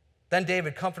 Then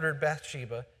David comforted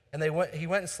Bathsheba, and he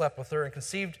went and slept with her and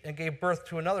conceived and gave birth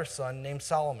to another son named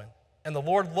Solomon. And the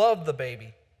Lord loved the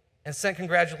baby and sent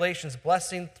congratulations,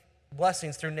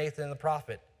 blessings through Nathan the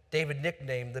prophet. David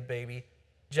nicknamed the baby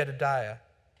Jedediah,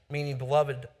 meaning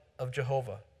beloved of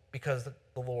Jehovah, because of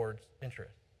the Lord's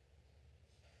interest.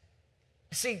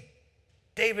 You see,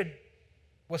 David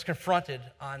was confronted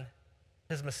on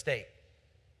his mistake.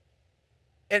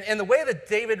 And the way that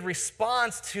David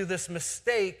responds to this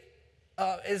mistake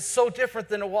is so different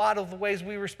than a lot of the ways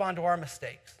we respond to our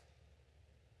mistakes.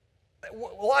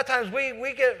 A lot of times we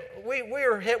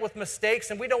are hit with mistakes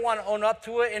and we don't want to own up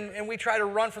to it, and we try to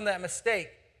run from that mistake,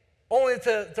 only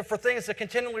for things to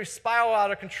continually spiral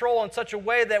out of control in such a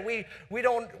way that we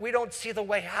don't see the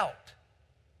way out.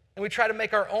 And we try to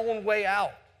make our own way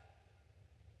out.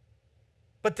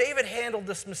 But David handled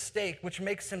this mistake, which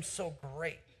makes him so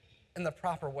great, in the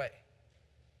proper way.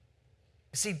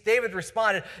 You see, David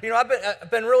responded. You know,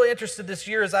 I've been really interested this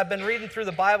year as I've been reading through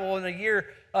the Bible in a year.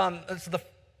 And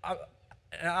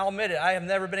I'll admit it, I have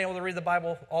never been able to read the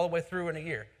Bible all the way through in a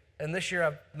year. And this year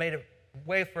I've made it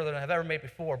way further than I've ever made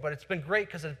before. But it's been great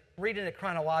because I'm reading it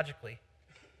chronologically.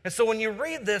 And so when you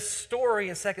read this story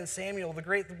in 2 Samuel, the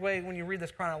great way when you read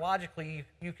this chronologically,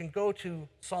 you can go to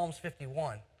Psalms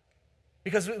 51.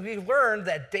 Because we learned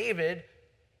that David,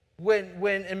 when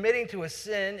admitting to his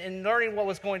sin and learning what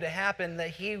was going to happen, that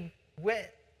he went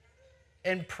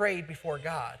and prayed before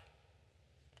God.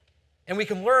 And we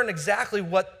can learn exactly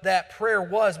what that prayer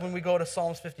was when we go to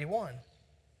Psalms 51.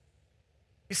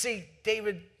 You see,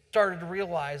 David started to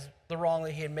realize the wrong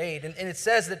that he had made. And it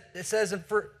says in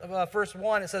verse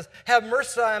 1, it says, have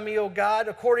mercy on me, O God,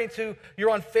 according to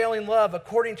your unfailing love,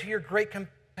 according to your great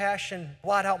compassion,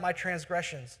 blot out my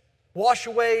transgressions. Wash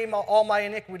away all my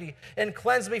iniquity and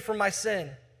cleanse me from my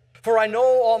sin. For I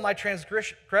know all my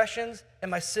transgressions, and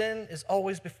my sin is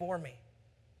always before me.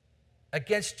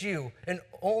 Against you, and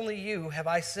only you, have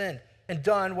I sinned and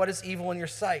done what is evil in your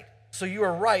sight. So you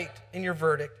are right in your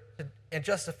verdict and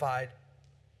justified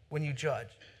when you judge.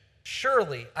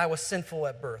 Surely I was sinful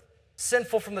at birth,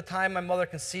 sinful from the time my mother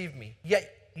conceived me.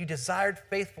 Yet you desired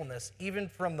faithfulness even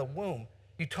from the womb.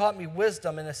 You taught me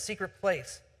wisdom in a secret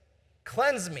place.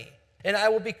 Cleanse me, and I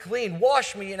will be clean.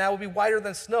 Wash me, and I will be whiter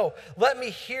than snow. Let me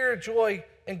hear joy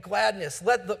and gladness.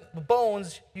 Let the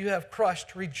bones you have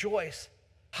crushed rejoice.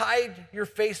 Hide your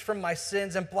face from my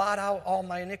sins and blot out all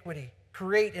my iniquity.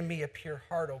 Create in me a pure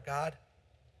heart, O God,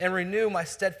 and renew my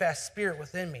steadfast spirit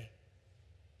within me.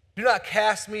 Do not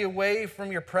cast me away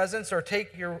from your presence or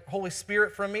take your Holy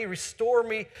Spirit from me. Restore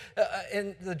me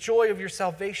in the joy of your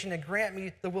salvation and grant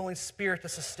me the willing spirit to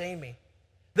sustain me.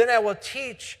 Then I will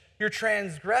teach your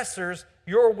transgressors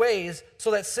your ways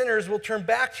so that sinners will turn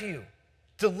back to you.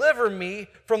 Deliver me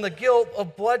from the guilt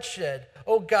of bloodshed,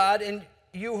 O God, and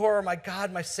you who are my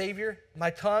God, my Savior.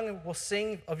 My tongue will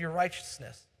sing of your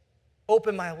righteousness.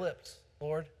 Open my lips,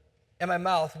 Lord, and my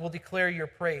mouth will declare your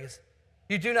praise.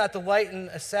 You do not delight in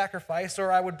a sacrifice,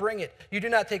 or I would bring it. You do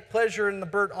not take pleasure in the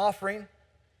burnt offering.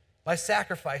 My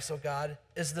sacrifice, O God,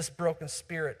 is this broken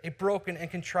spirit, a broken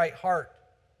and contrite heart.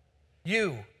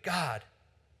 You, God,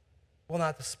 will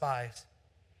not despise.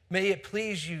 May it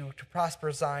please you to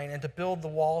prosper Zion and to build the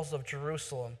walls of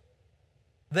Jerusalem.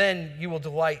 Then you will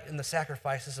delight in the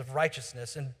sacrifices of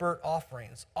righteousness and burnt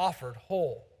offerings offered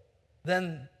whole.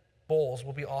 Then bulls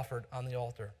will be offered on the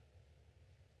altar.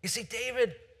 You see,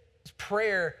 David's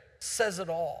prayer says it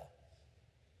all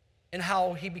in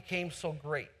how he became so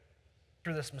great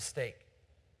through this mistake.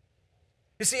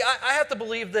 You see, I have to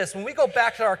believe this. When we go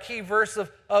back to our key verse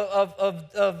of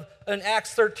in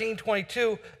Acts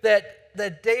 13:22,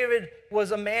 that David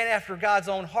was a man after God's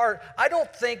own heart, I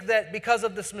don't think that because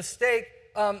of this mistake,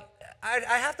 I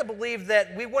have to believe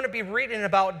that we wouldn't be reading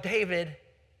about David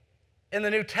in the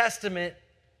New Testament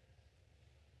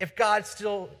if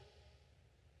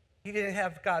he didn't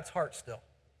have God's heart still.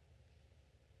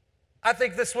 I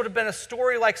think this would have been a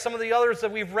story like some of the others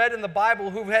that we've read in the Bible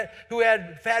who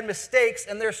had mistakes,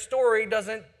 and their story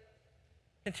doesn't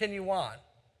continue on.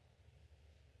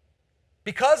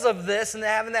 Because of this and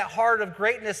having that heart of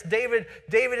greatness, David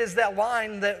is that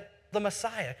line that the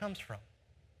Messiah comes from,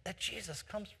 that Jesus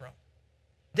comes from.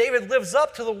 David lives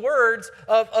up to the words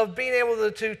of being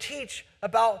able to teach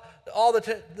about all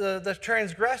the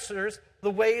transgressors,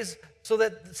 the ways so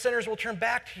that sinners will turn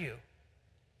back to you.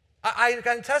 I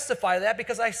can testify to that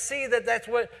because I see that that's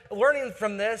what, learning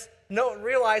from this,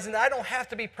 realizing that I don't have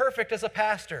to be perfect as a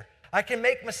pastor. I can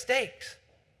make mistakes.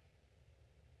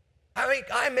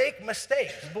 I make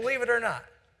mistakes, believe it or not.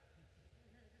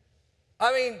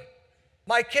 I mean,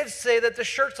 my kids say that the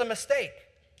shirt's a mistake.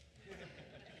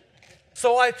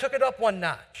 So I took it up one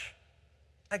notch.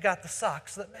 I got the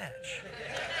socks that match.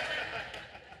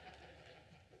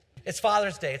 It's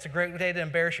Father's Day. It's a great day to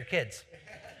embarrass your kids.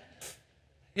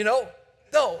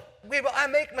 I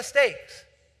make mistakes.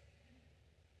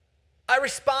 I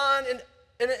respond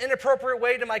in an inappropriate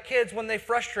way to my kids when they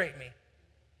frustrate me.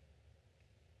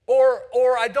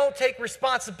 Or I don't take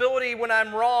responsibility when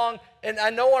I'm wrong, and I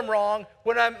know I'm wrong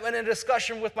when I'm in a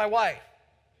discussion with my wife.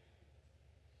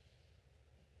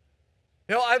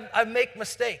 I make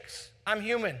mistakes. I'm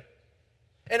human.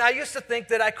 And I used to think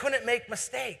that I couldn't make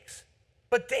mistakes.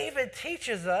 But David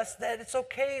teaches us that it's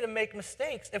okay to make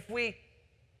mistakes if we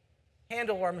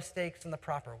handle our mistakes in the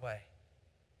proper way.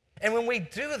 And when we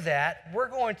do that, we're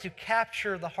going to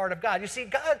capture the heart of God. You see,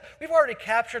 we've already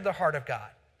captured the heart of God.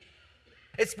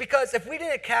 It's because if we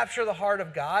didn't capture the heart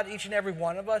of God, each and every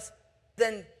one of us,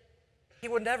 then he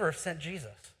would never have sent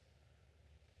Jesus.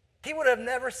 He would have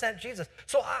never sent Jesus.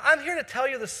 So I'm here to tell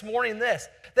you this morning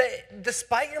that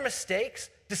despite your mistakes,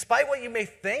 despite what you may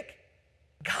think,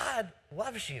 God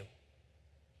loves you.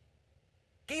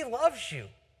 He loves you.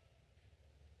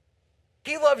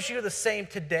 He loves you the same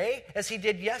today as he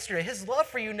did yesterday. His love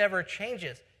for you never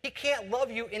changes. He can't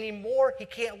love you any more. He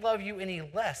can't love you any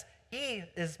less. He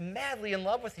is madly in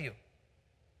love with you.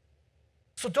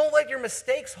 So don't let your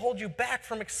mistakes hold you back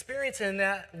from experiencing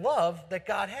that love that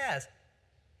God has.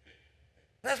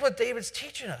 And that's what David's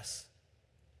teaching us.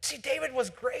 See, David was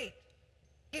great.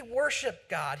 He worshiped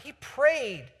God. He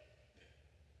prayed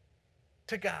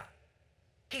to God.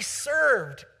 He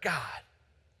served God.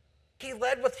 He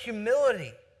led with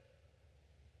humility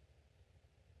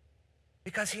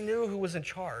because he knew who was in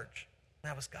charge, and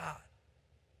that was God.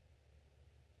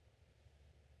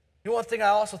 One thing I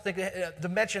also think to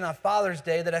mention on Father's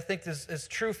Day that I think is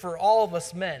true for all of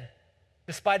us men,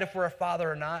 despite if we're a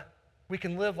father or not, we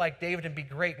can live like David and be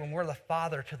great when we're the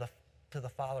father to the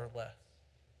fatherless.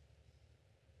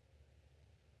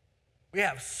 We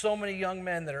have so many young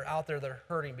men that are out there that are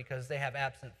hurting because they have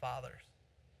absent fathers.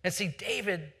 And see,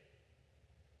 David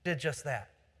did just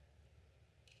that.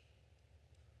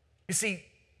 You see,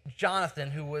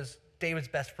 Jonathan, who was David's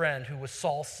best friend, who was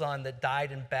Saul's son that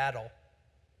died in battle,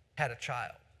 had a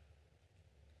child.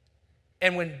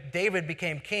 And when David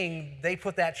became king, they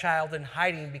put that child in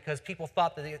hiding because people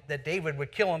thought that David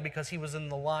would kill him because he was in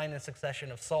the line and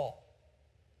succession of Saul.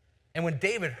 And when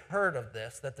David heard of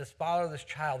this, that this fatherless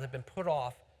child had been put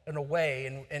off and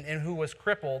away and who was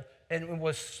crippled and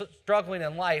was struggling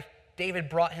in life, David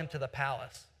brought him to the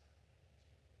palace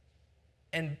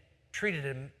and treated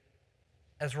him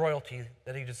as royalty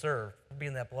that he deserved for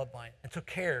being that bloodline and took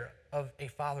care of a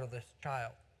fatherless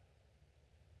child.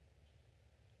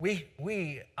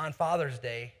 We on Father's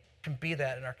Day can be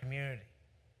that in our community.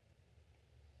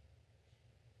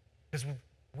 Because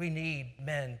we need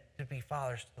men to be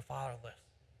fathers to the fatherless.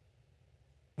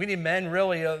 We need men,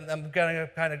 really, I'm kind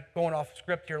of going off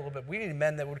script here a little bit. We need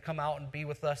men that would come out and be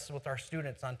with us, with our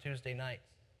students on Tuesday nights.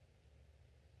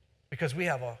 Because we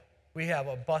have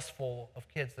a bus full of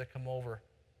kids that come over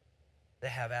that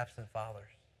have absent fathers.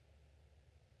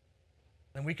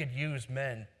 And we could use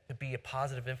men to be a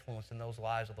positive influence in those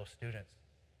lives of those students.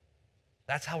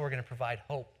 That's how we're going to provide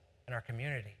hope in our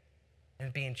community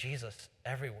and being Jesus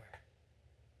everywhere.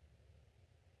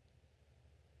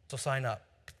 So sign up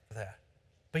for that.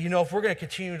 But if we're going to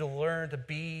continue to learn to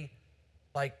be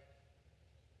like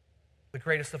the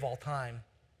greatest of all time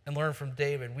and learn from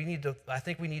David, I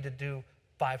think we need to do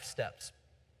 5 steps.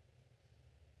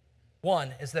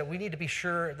 One is that we need to be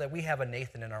sure that we have a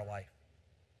Nathan in our life.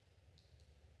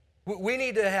 We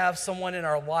need to have someone in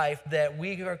our life that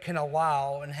we can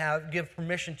allow and give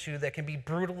permission to that can be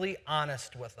brutally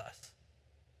honest with us.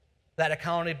 That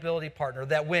accountability partner,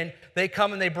 that when they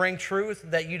come and they bring truth,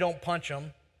 that you don't punch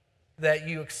them, that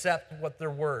you accept what their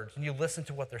words and you listen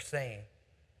to what they're saying.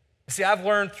 See, I've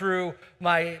learned through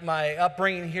my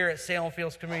upbringing here at Salem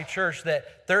Fields Community Church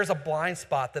that there's a blind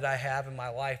spot that I have in my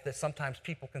life that sometimes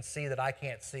people can see that I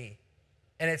can't see.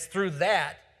 And it's through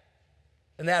that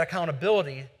and that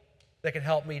accountability that can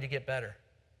help me to get better.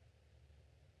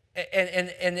 And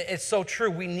it's so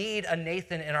true. We need a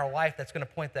Nathan in our life that's going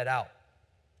to point that out.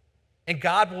 And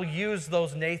God will use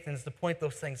those Nathans to point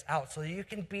those things out so that you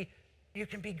can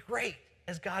be great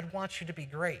as God wants you to be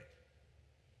great.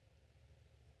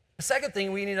 The second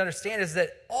thing we need to understand is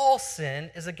that all sin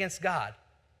is against God.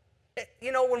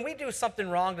 When we do something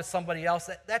wrong to somebody else,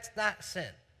 that's not sin.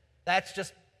 That's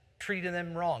just treating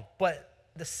them wrong. But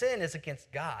the sin is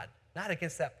against God, not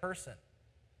against that person.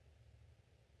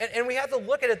 And we have to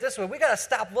look at it this way. We got to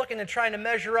stop looking and trying to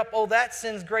measure up, that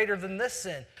sin's greater than this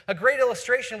sin. A great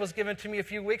illustration was given to me a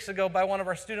few weeks ago by one of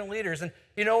our student leaders. And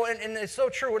and it's so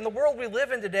true. In the world we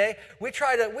live in today, we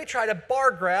try to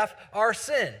bar graph our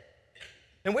sin.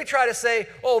 And we try to say,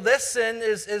 this sin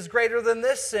is greater than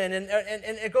this sin, and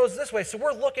it goes this way. So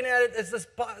we're looking at it as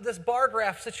this bar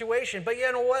graph situation. But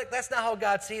you know what? That's not how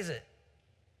God sees it.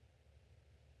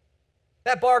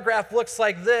 That bar graph looks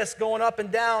like this, going up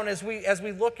and down as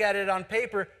we look at it on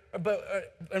paper,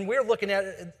 and we're looking at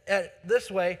it this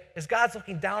way. As God's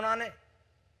looking down on it,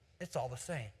 it's all the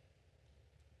same.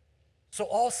 So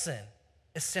all sin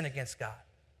is sin against God.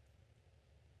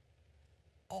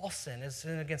 All sin is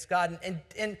sin against God.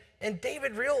 And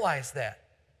David realized that.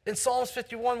 In Psalms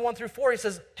 51, 1-4, he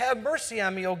says, "Have mercy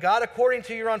on me, O God, according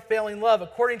to your unfailing love,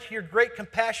 according to your great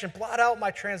compassion. Blot out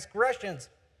my transgressions.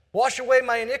 Wash away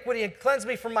my iniquity and cleanse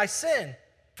me from my sin.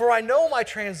 For I know my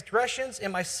transgressions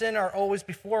and my sin are always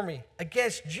before me.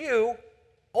 Against you,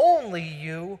 only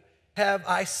you, have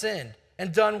I sinned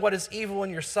and done what is evil in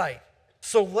your sight.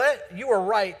 So you are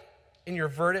right in your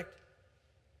verdict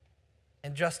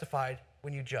and justified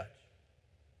when you judge."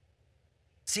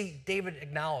 See, David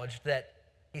acknowledged that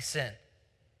he sinned.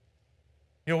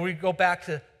 We go back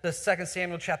to the 2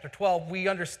 Samuel chapter 12, we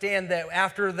understand that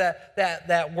after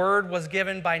that word was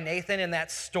given by Nathan in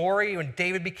that story, when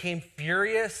David became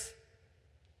furious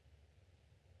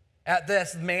at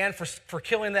this man for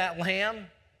killing that lamb,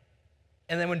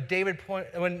 and then when David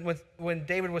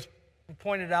was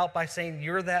pointed out by saying,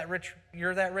 you're that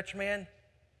rich man,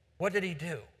 what did he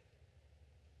do?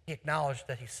 He acknowledged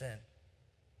that he sinned.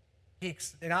 He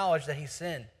acknowledged that he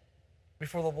sinned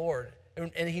before the Lord.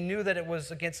 And he knew that it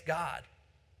was against God.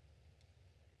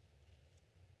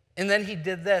 And then he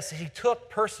did this. He took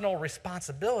personal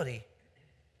responsibility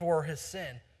for his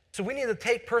sin. So we need to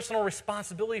take personal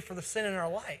responsibility for the sin in our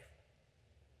life.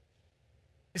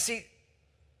 You see,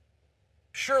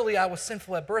 surely I was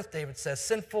sinful at birth, David says,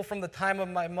 sinful from the time of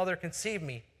my mother conceived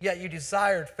me. Yet you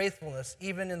desired faithfulness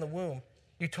even in the womb.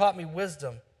 You taught me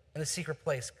wisdom in the secret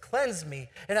place. Cleanse me,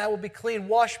 and I will be clean.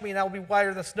 Wash me, and I will be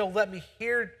whiter than snow. Let me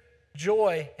hear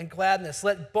joy and gladness.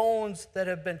 Let bones that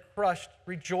have been crushed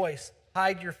rejoice.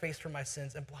 Hide your face from my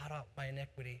sins and blot out my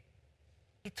iniquity.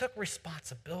 He took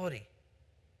responsibility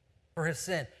for his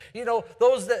sin.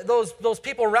 Those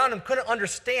people around him couldn't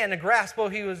understand and grasp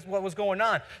what was going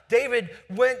on. David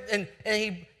went and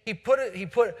he put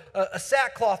a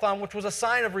sackcloth on, which was a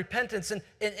sign of repentance, and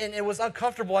it was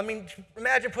uncomfortable. I mean,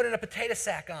 imagine putting a potato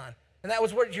sack on, and that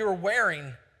was what you were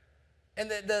wearing. And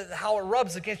how it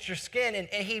rubs against your skin. And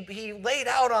he laid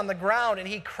out on the ground and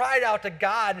he cried out to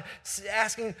God,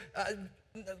 asking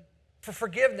for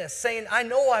forgiveness, saying, I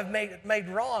know I've made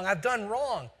wrong. I've done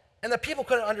wrong. And the people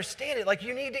couldn't understand it. Like,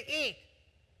 you need to eat.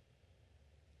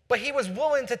 But he was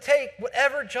willing to take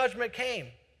whatever judgment came.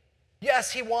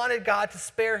 Yes, he wanted God to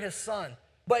spare his son.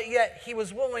 but yet he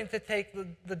was willing to take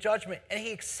the judgment, and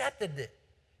he accepted it.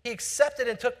 He accepted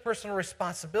and took personal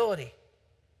responsibility.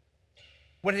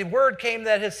 When the word came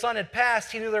that his son had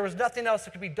passed, he knew there was nothing else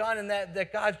that could be done, and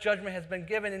that God's judgment has been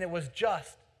given, and it was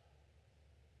just.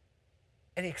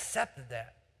 And he accepted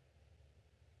that.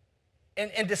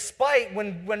 And despite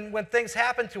when things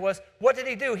happen to us, what did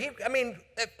he do?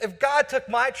 If God took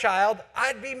my child,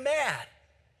 I'd be mad.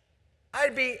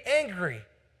 I'd be angry.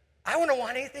 I wouldn't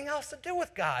want anything else to do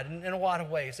with God in a lot of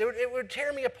ways. It would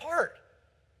tear me apart.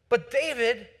 But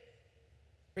David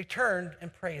returned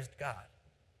and praised God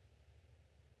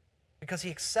because he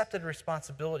accepted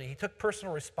responsibility. He took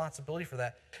personal responsibility for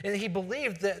that. And he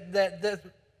believed that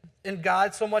in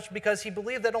God so much because he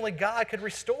believed that only God could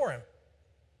restore him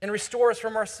and restore us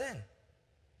from our sin.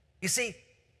 You see,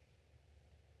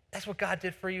 that's what God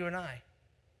did for you and I.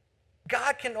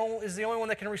 God is the only one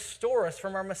that can restore us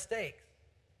from our mistakes.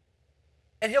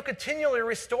 And he'll continually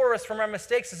restore us from our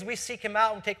mistakes as we seek him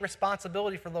out and take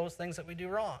responsibility for those things that we do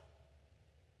wrong.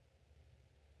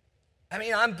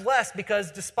 I'm blessed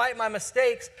because despite my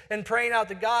mistakes and praying out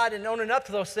to God and owning up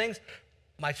to those things,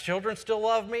 my children still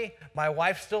love me. My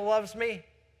wife still loves me.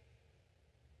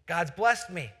 God's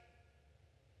blessed me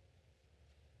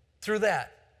through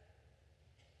that.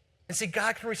 And see,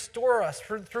 God can restore us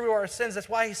through our sins. That's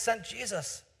why he sent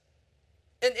Jesus.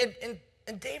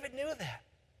 And David knew that.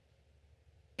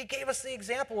 He gave us the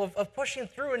example of pushing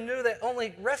through and knew that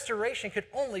only restoration could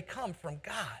only come from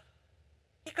God.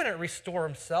 He couldn't restore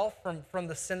himself from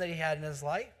the sin that he had in his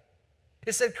life.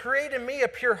 It said, create in me a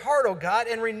pure heart, O God,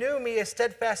 and renew me a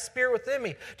steadfast spirit within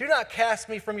me. Do not cast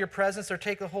me from your presence or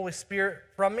take the Holy Spirit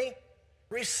from me.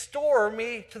 Restore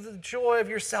me to the joy of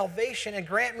your salvation and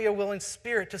grant me a willing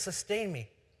spirit to sustain me.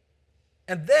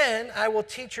 And then I will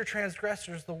teach your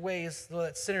transgressors the ways so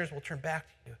that sinners will turn back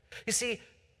to you. You see,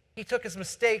 he took his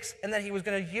mistakes and then he was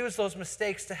going to use those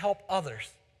mistakes to help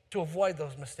others to avoid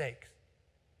those mistakes.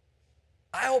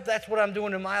 I hope that's what I'm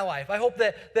doing in my life. I hope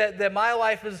that my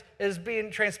life is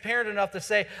being transparent enough to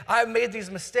say, I've made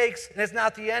these mistakes, and it's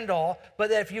not the end all, but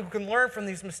that if you can learn from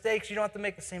these mistakes, you don't have to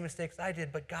make the same mistakes I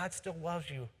did, but God still loves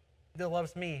you. He still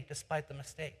loves me despite the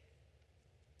mistake.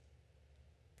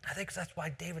 I think that's why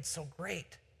David's so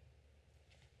great.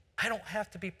 I don't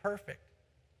have to be perfect.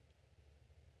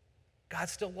 God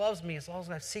still loves me as long as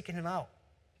I'm seeking him out.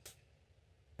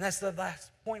 And that's the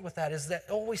last point with that, is that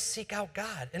always seek out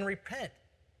God and repent.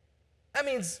 That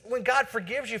means when God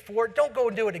forgives you for it, don't go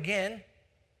and do it again.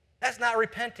 That's not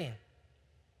repenting.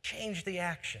 Change the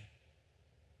action.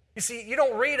 You see, you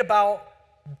don't read about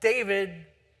David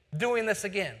doing this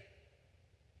again.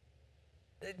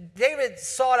 David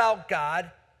sought out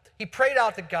God. He prayed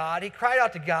out to God. He cried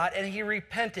out to God, and he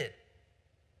repented.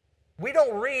 We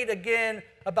don't read again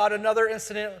about another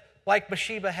incident like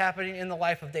Bathsheba happening in the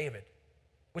life of David,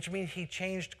 which means he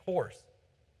changed course.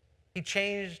 He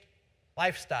changed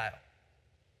lifestyle.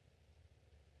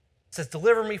 It says,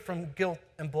 deliver me from guilt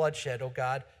and bloodshed, O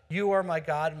God. You are my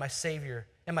God, my Savior,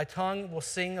 and my tongue will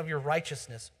sing of your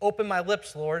righteousness. Open my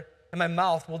lips, Lord, and my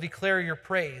mouth will declare your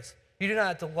praise. You do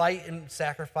not delight in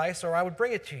sacrifice, or I would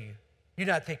bring it to you. You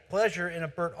do not take pleasure in a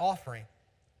burnt offering.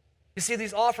 You see,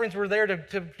 these offerings were there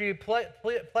to be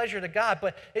pleasure to God,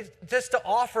 but it's just to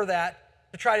offer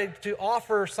that, to try to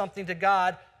offer something to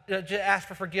God, to ask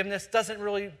for forgiveness, doesn't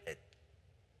really...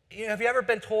 have you ever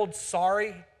been told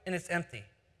sorry and it's empty?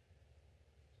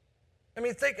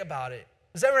 Think about it.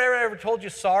 Has anyone ever told you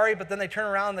sorry, but then they turn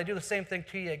around and they do the same thing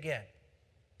to you again?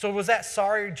 So was that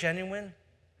sorry genuine?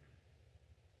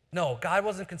 No, God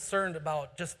wasn't concerned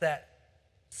about just that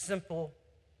simple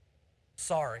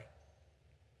sorry.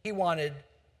 He wanted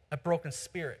a broken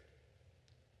spirit.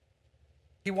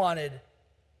 He wanted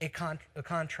a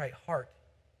contrite heart.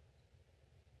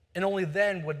 And only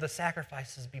then would the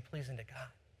sacrifices be pleasing to God.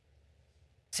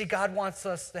 See, God wants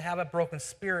us to have a broken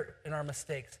spirit in our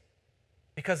mistakes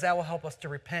because that will help us to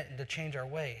repent and to change our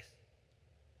ways.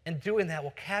 And doing that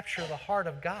will capture the heart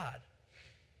of God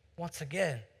once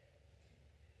again.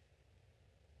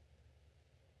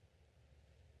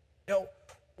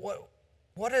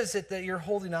 What is it that you're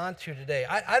holding on to today?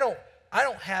 I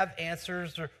don't have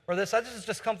answers or this. This is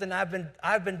just something I've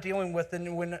been dealing with,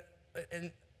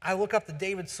 and I look up to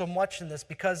David so much in this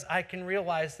because I can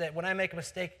realize that when I make a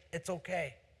mistake, it's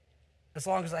okay, as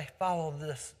long as I follow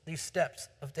these steps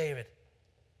of David.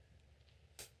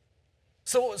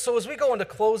 So as we go into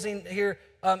closing here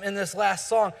in this last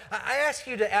song, I ask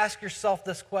you to ask yourself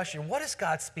this question: what is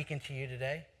God speaking to you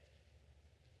today?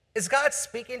 Is God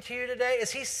speaking to you today?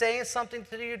 Is he saying something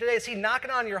to you today? Is he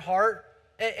knocking on your heart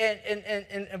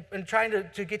and trying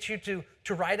to get you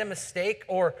to right a mistake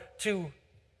or to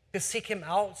to seek him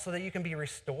out so that you can be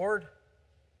restored?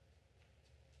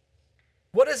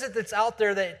 What is it that's out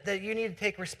there that you need to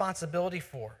take responsibility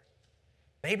for?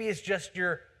 Maybe it's just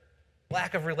your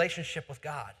lack of relationship with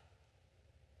God.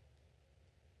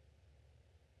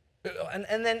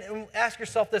 And then ask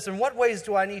yourself this, in what ways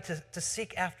do I need to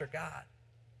seek after God?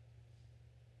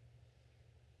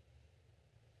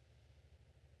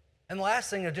 And the last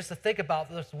thing just to think about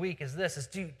this week is this,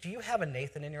 do you have a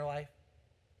Nathan in your life?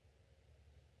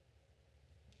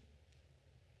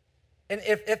 And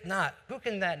if not, who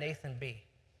can that Nathan be?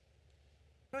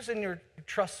 Who's in your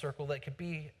trust circle that could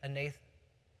be a Nathan?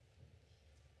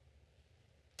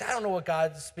 I don't know what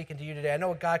God's speaking to you today. I know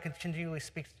what God continually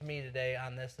speaks to me today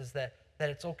on this is that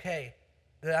it's okay,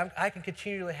 that I can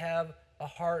continually have a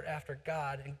heart after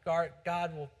God, and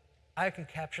I can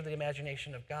capture the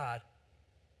imagination of God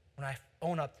when I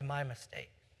own up to my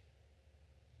mistakes.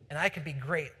 And I can be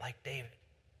great like David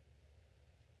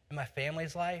in my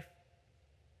family's life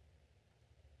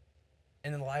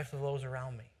and in the life of those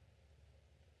around me.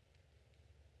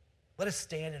 Let us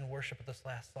stand and worship with this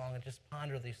last song and just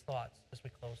ponder these thoughts as we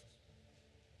close.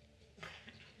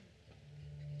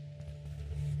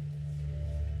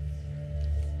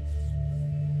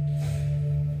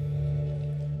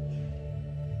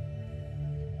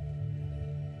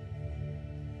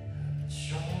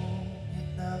 Strong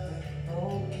and I've been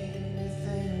broken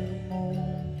within a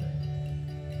moment.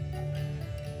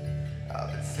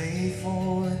 I've been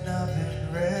faithful and I've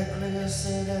been reckless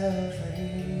in everything.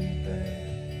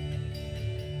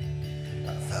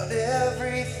 I found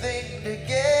everything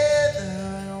together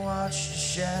and watched it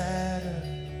shatter.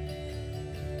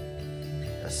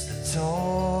 As the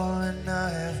tall and I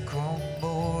have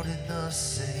crumbled in the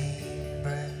same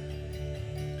breath.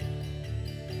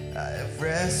 I have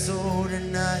wrestled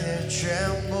and I have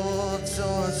trembled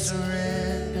towards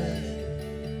surrender.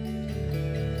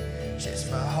 Chased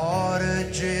my heart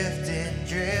adrift and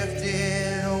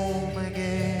drifted home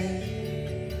again.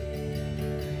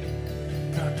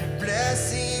 Counted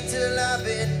blessings till I've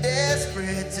been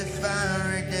desperate to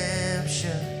find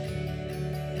redemption.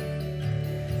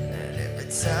 And every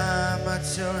time I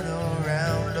turn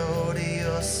around, Lord,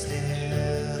 you're still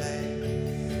there.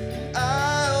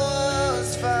 I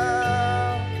was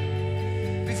found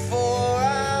before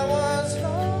I was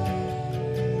lost,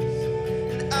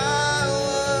 and I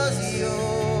was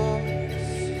yours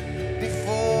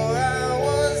before I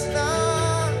was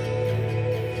not.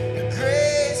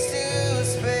 Grace to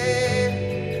spare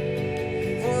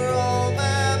for all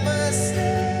my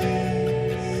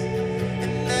mistakes,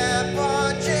 and that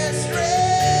part just rests.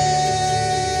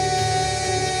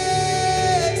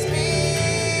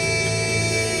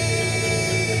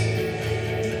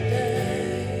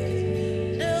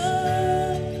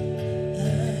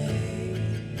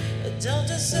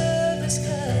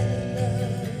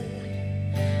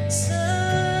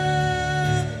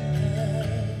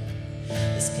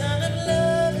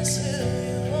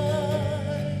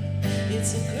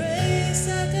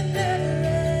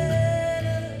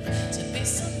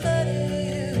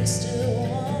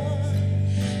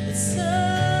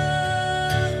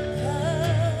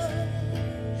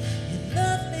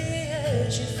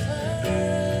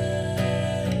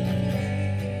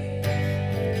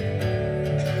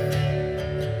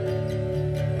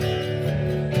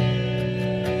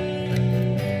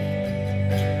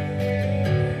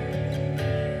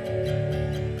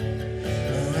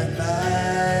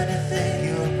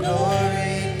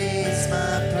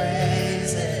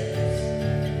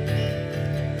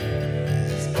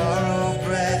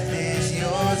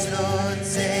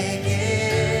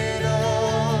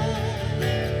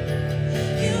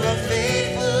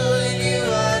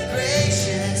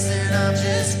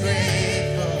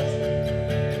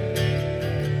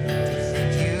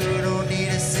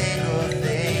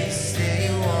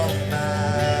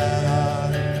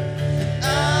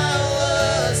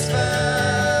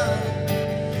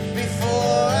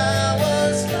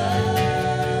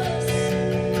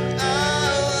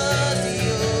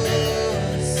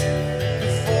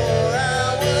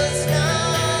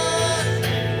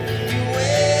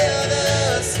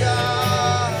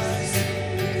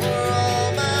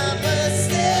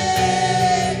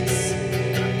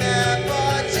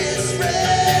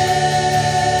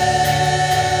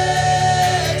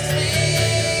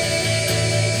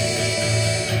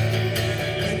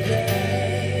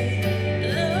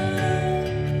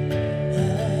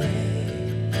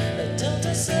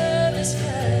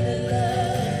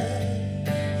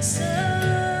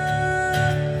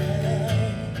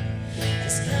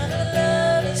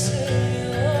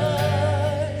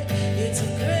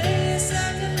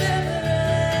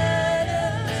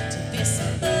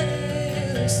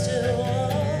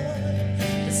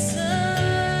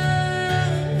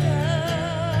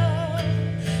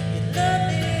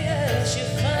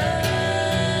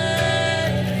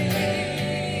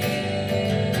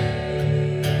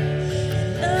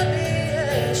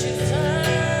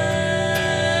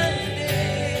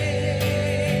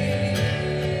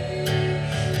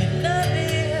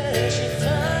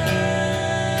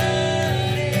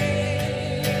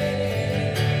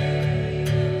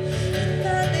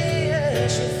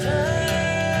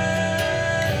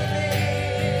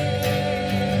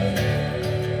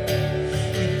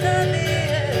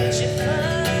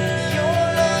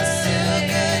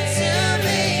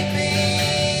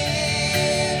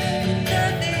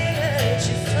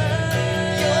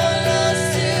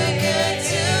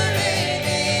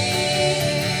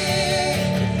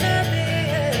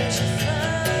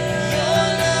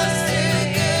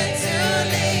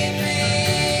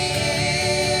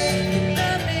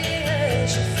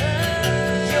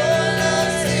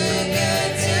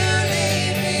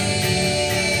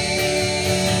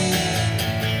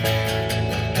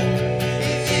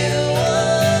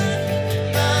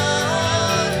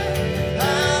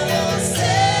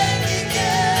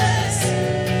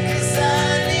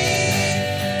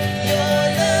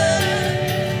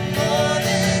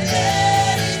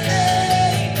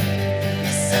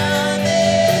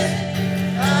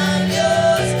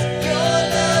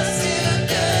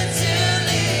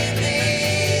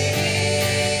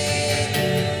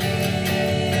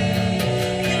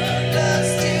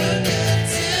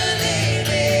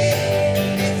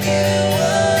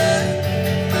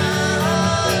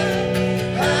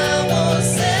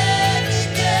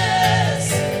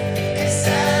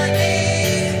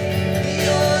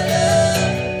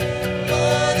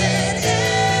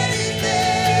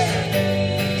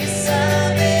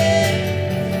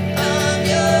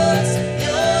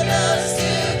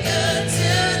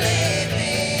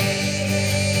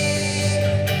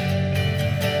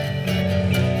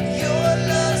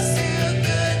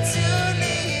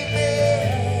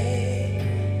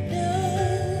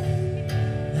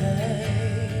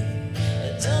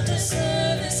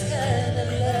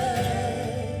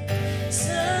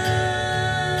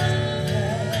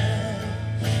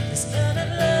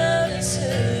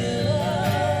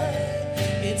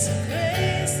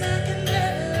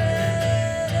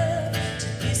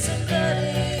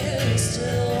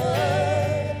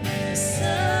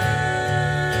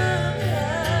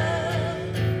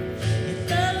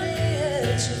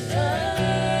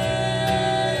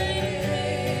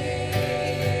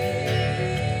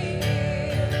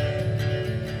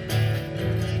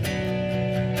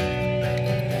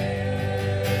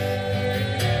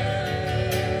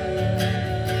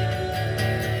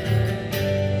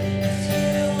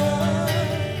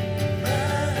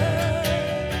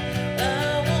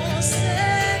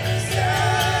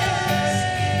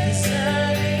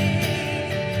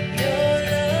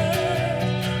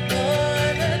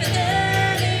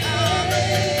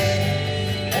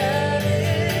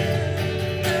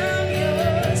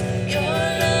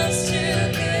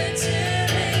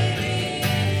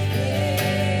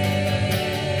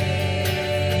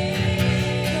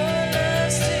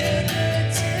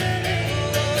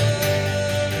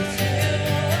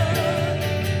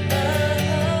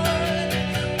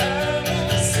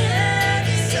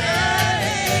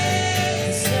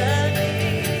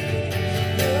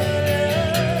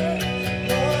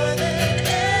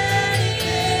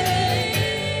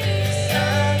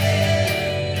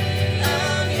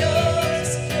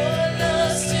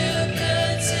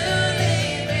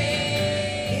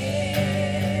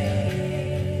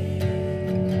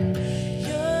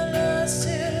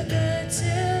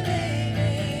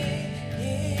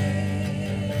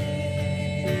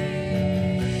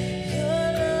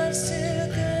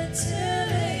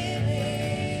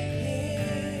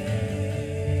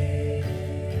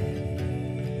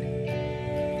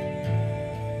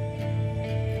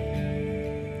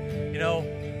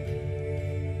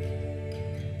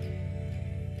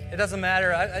 It doesn't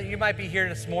matter. You might be here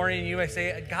this morning and you might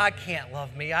say, God can't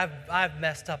love me. I've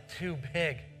messed up too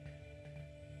big.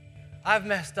 I've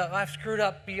messed up. I've screwed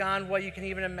up beyond what you can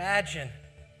even imagine.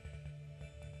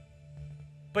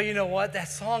 But you know what? That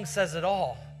song says it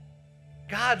all.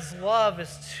 God's love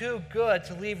is too good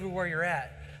to leave you where you're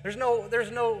at. There's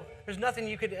nothing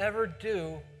you could ever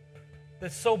do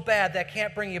that's so bad that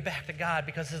can't bring you back to God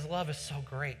because His love is so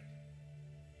great.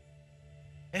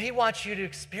 And He wants you to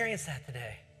experience that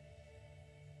today.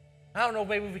 I don't know,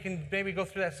 maybe we can go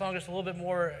through that song just a little bit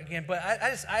more again, but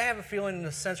I have a feeling in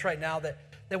the sense right now that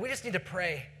we just need to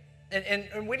pray.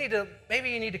 And we need to, maybe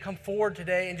you need to come forward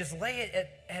today and just lay it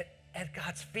at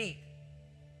God's feet.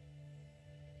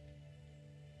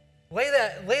 Lay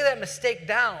that mistake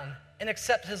down and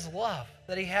accept His love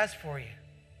that He has for you.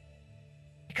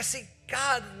 Because see,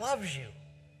 God loves you.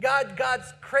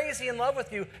 God's crazy in love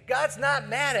with you. God's not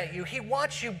mad at you. He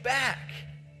wants you back.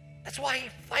 That's why He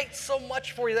fights so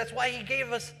much for you. That's why He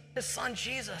gave us His Son,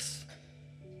 Jesus.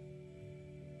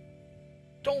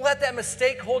 Don't let that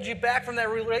mistake hold you back from that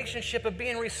relationship of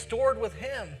being restored with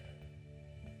Him.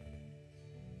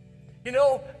 You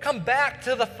know, come back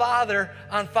to the Father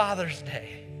on Father's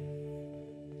Day.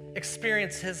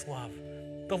 Experience His love,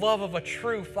 the love of a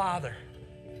true Father.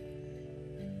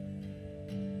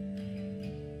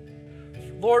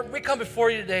 Lord, we come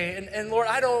before you today, and Lord,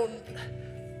 I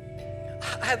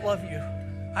love you.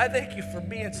 I thank you for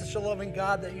being such a loving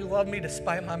God that you love me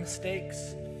despite my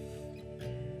mistakes.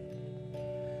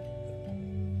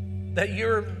 That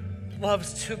your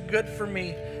love's too good for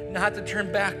me not to turn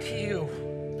back to you.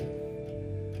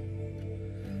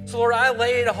 So Lord, I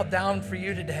lay it all down for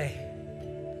you today.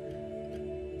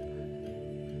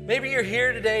 Maybe you're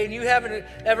here today and you haven't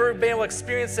ever been able to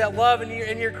experience that love, and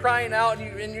you're crying out,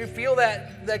 and you feel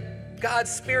that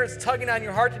God's Spirit's tugging on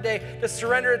your heart today to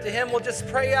surrender it to Him. Well, just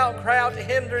pray out and cry out to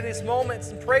Him during these moments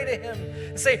and pray to Him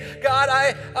and say, God,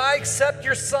 I accept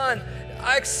your Son.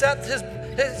 I accept His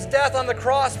death on the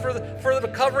cross for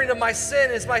the covering of my sin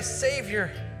as my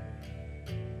Savior.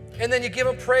 And then you give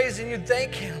Him praise and you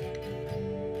thank Him.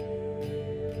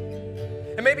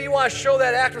 And maybe you want to show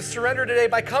that act of surrender today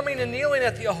by coming and kneeling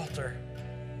at the altar.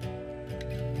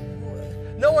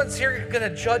 No one's here going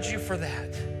to judge you for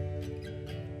that.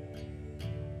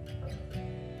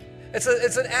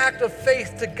 It's an act of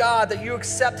faith to God that you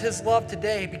accept His love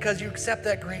today because you accept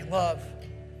that great love.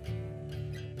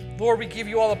 Lord, we give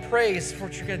you all the praise for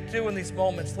what you're going to do in these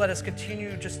moments. Let us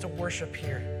continue just to worship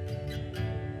here.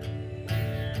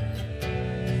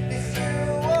 If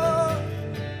you want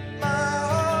my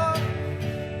heart,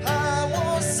 I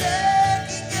won't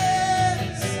second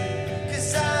guess,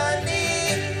 'cause I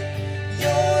need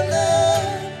your love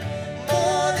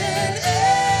more than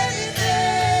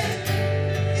anything.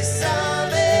 Yes,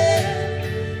 I'm in,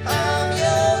 I'm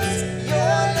yours.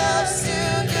 Your love's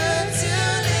too good to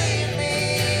leave me.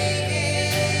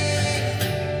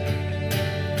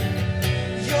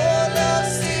 Your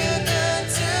love's too good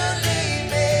to leave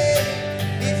me.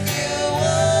 If you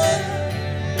want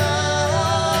my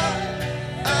heart,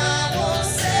 I won't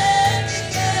second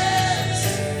guess,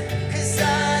 'cause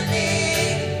I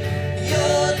need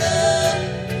your love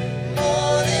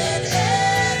more than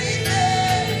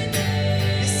anything.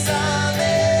 Yes, I'm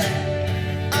in,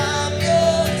 I'm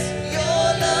yours. Your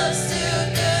love's too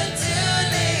good to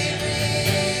leave me.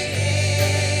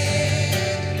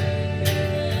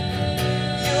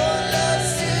 Your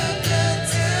love's too good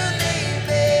to leave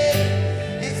me.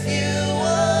 If you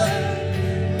want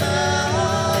my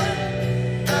heart,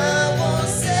 I won't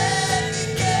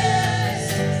second guess.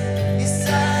 Yes,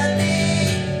 I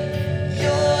need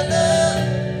your love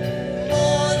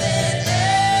more than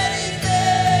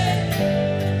anything.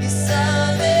 Yes,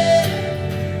 I'm in,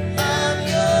 I'm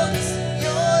yours.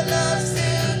 Your love's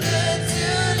too good to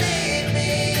leave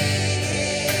me.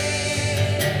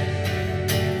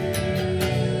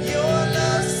 Your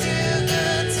love's too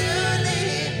good to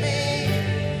leave me.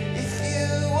 If you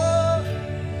want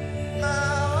my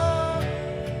heart,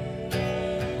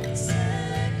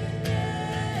 second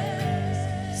guess.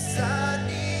 I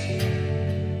need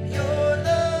your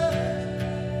love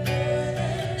more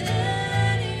than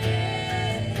anything.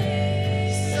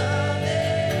 Yes, I'm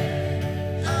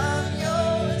in, I'm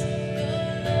yours. Your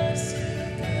love's too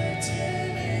good to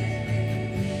leave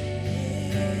me.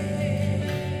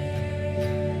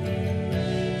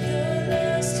 Your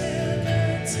love's too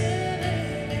good to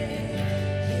leave me.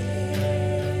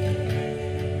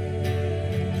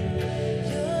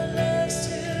 Your love's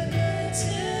too good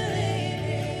to leave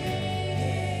me.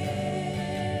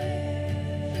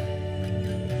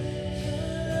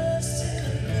 Your love's too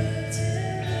good to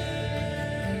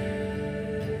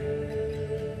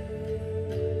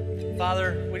Father,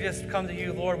 we just come to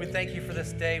you, Lord. We thank you for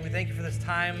this day. We thank you for this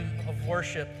time of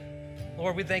worship.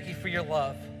 Lord, we thank you for your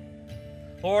love.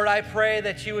 Lord, I pray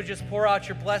that you would just pour out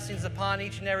your blessings upon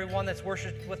each and every one that's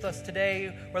worshiped with us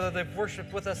today, whether they've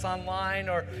worshiped with us online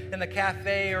or in the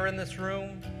cafe or in this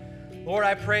room. Lord,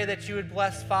 I pray that you would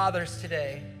bless fathers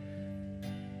today,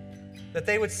 that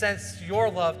they would sense your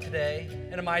love today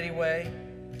in a mighty way.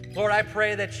 Lord, I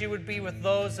pray that you would be with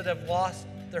those that have lost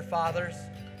their fathers.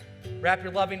 Wrap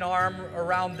your loving arm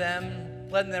around them,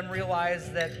 letting them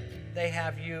realize that they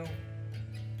have you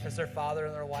as their father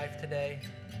in their life today.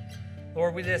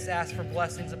 Lord, we just ask for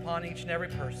blessings upon each and every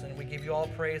person. We give you all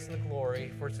praise and the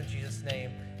glory, for it's in Jesus'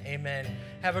 name. Amen.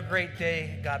 Have a great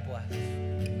day. God bless.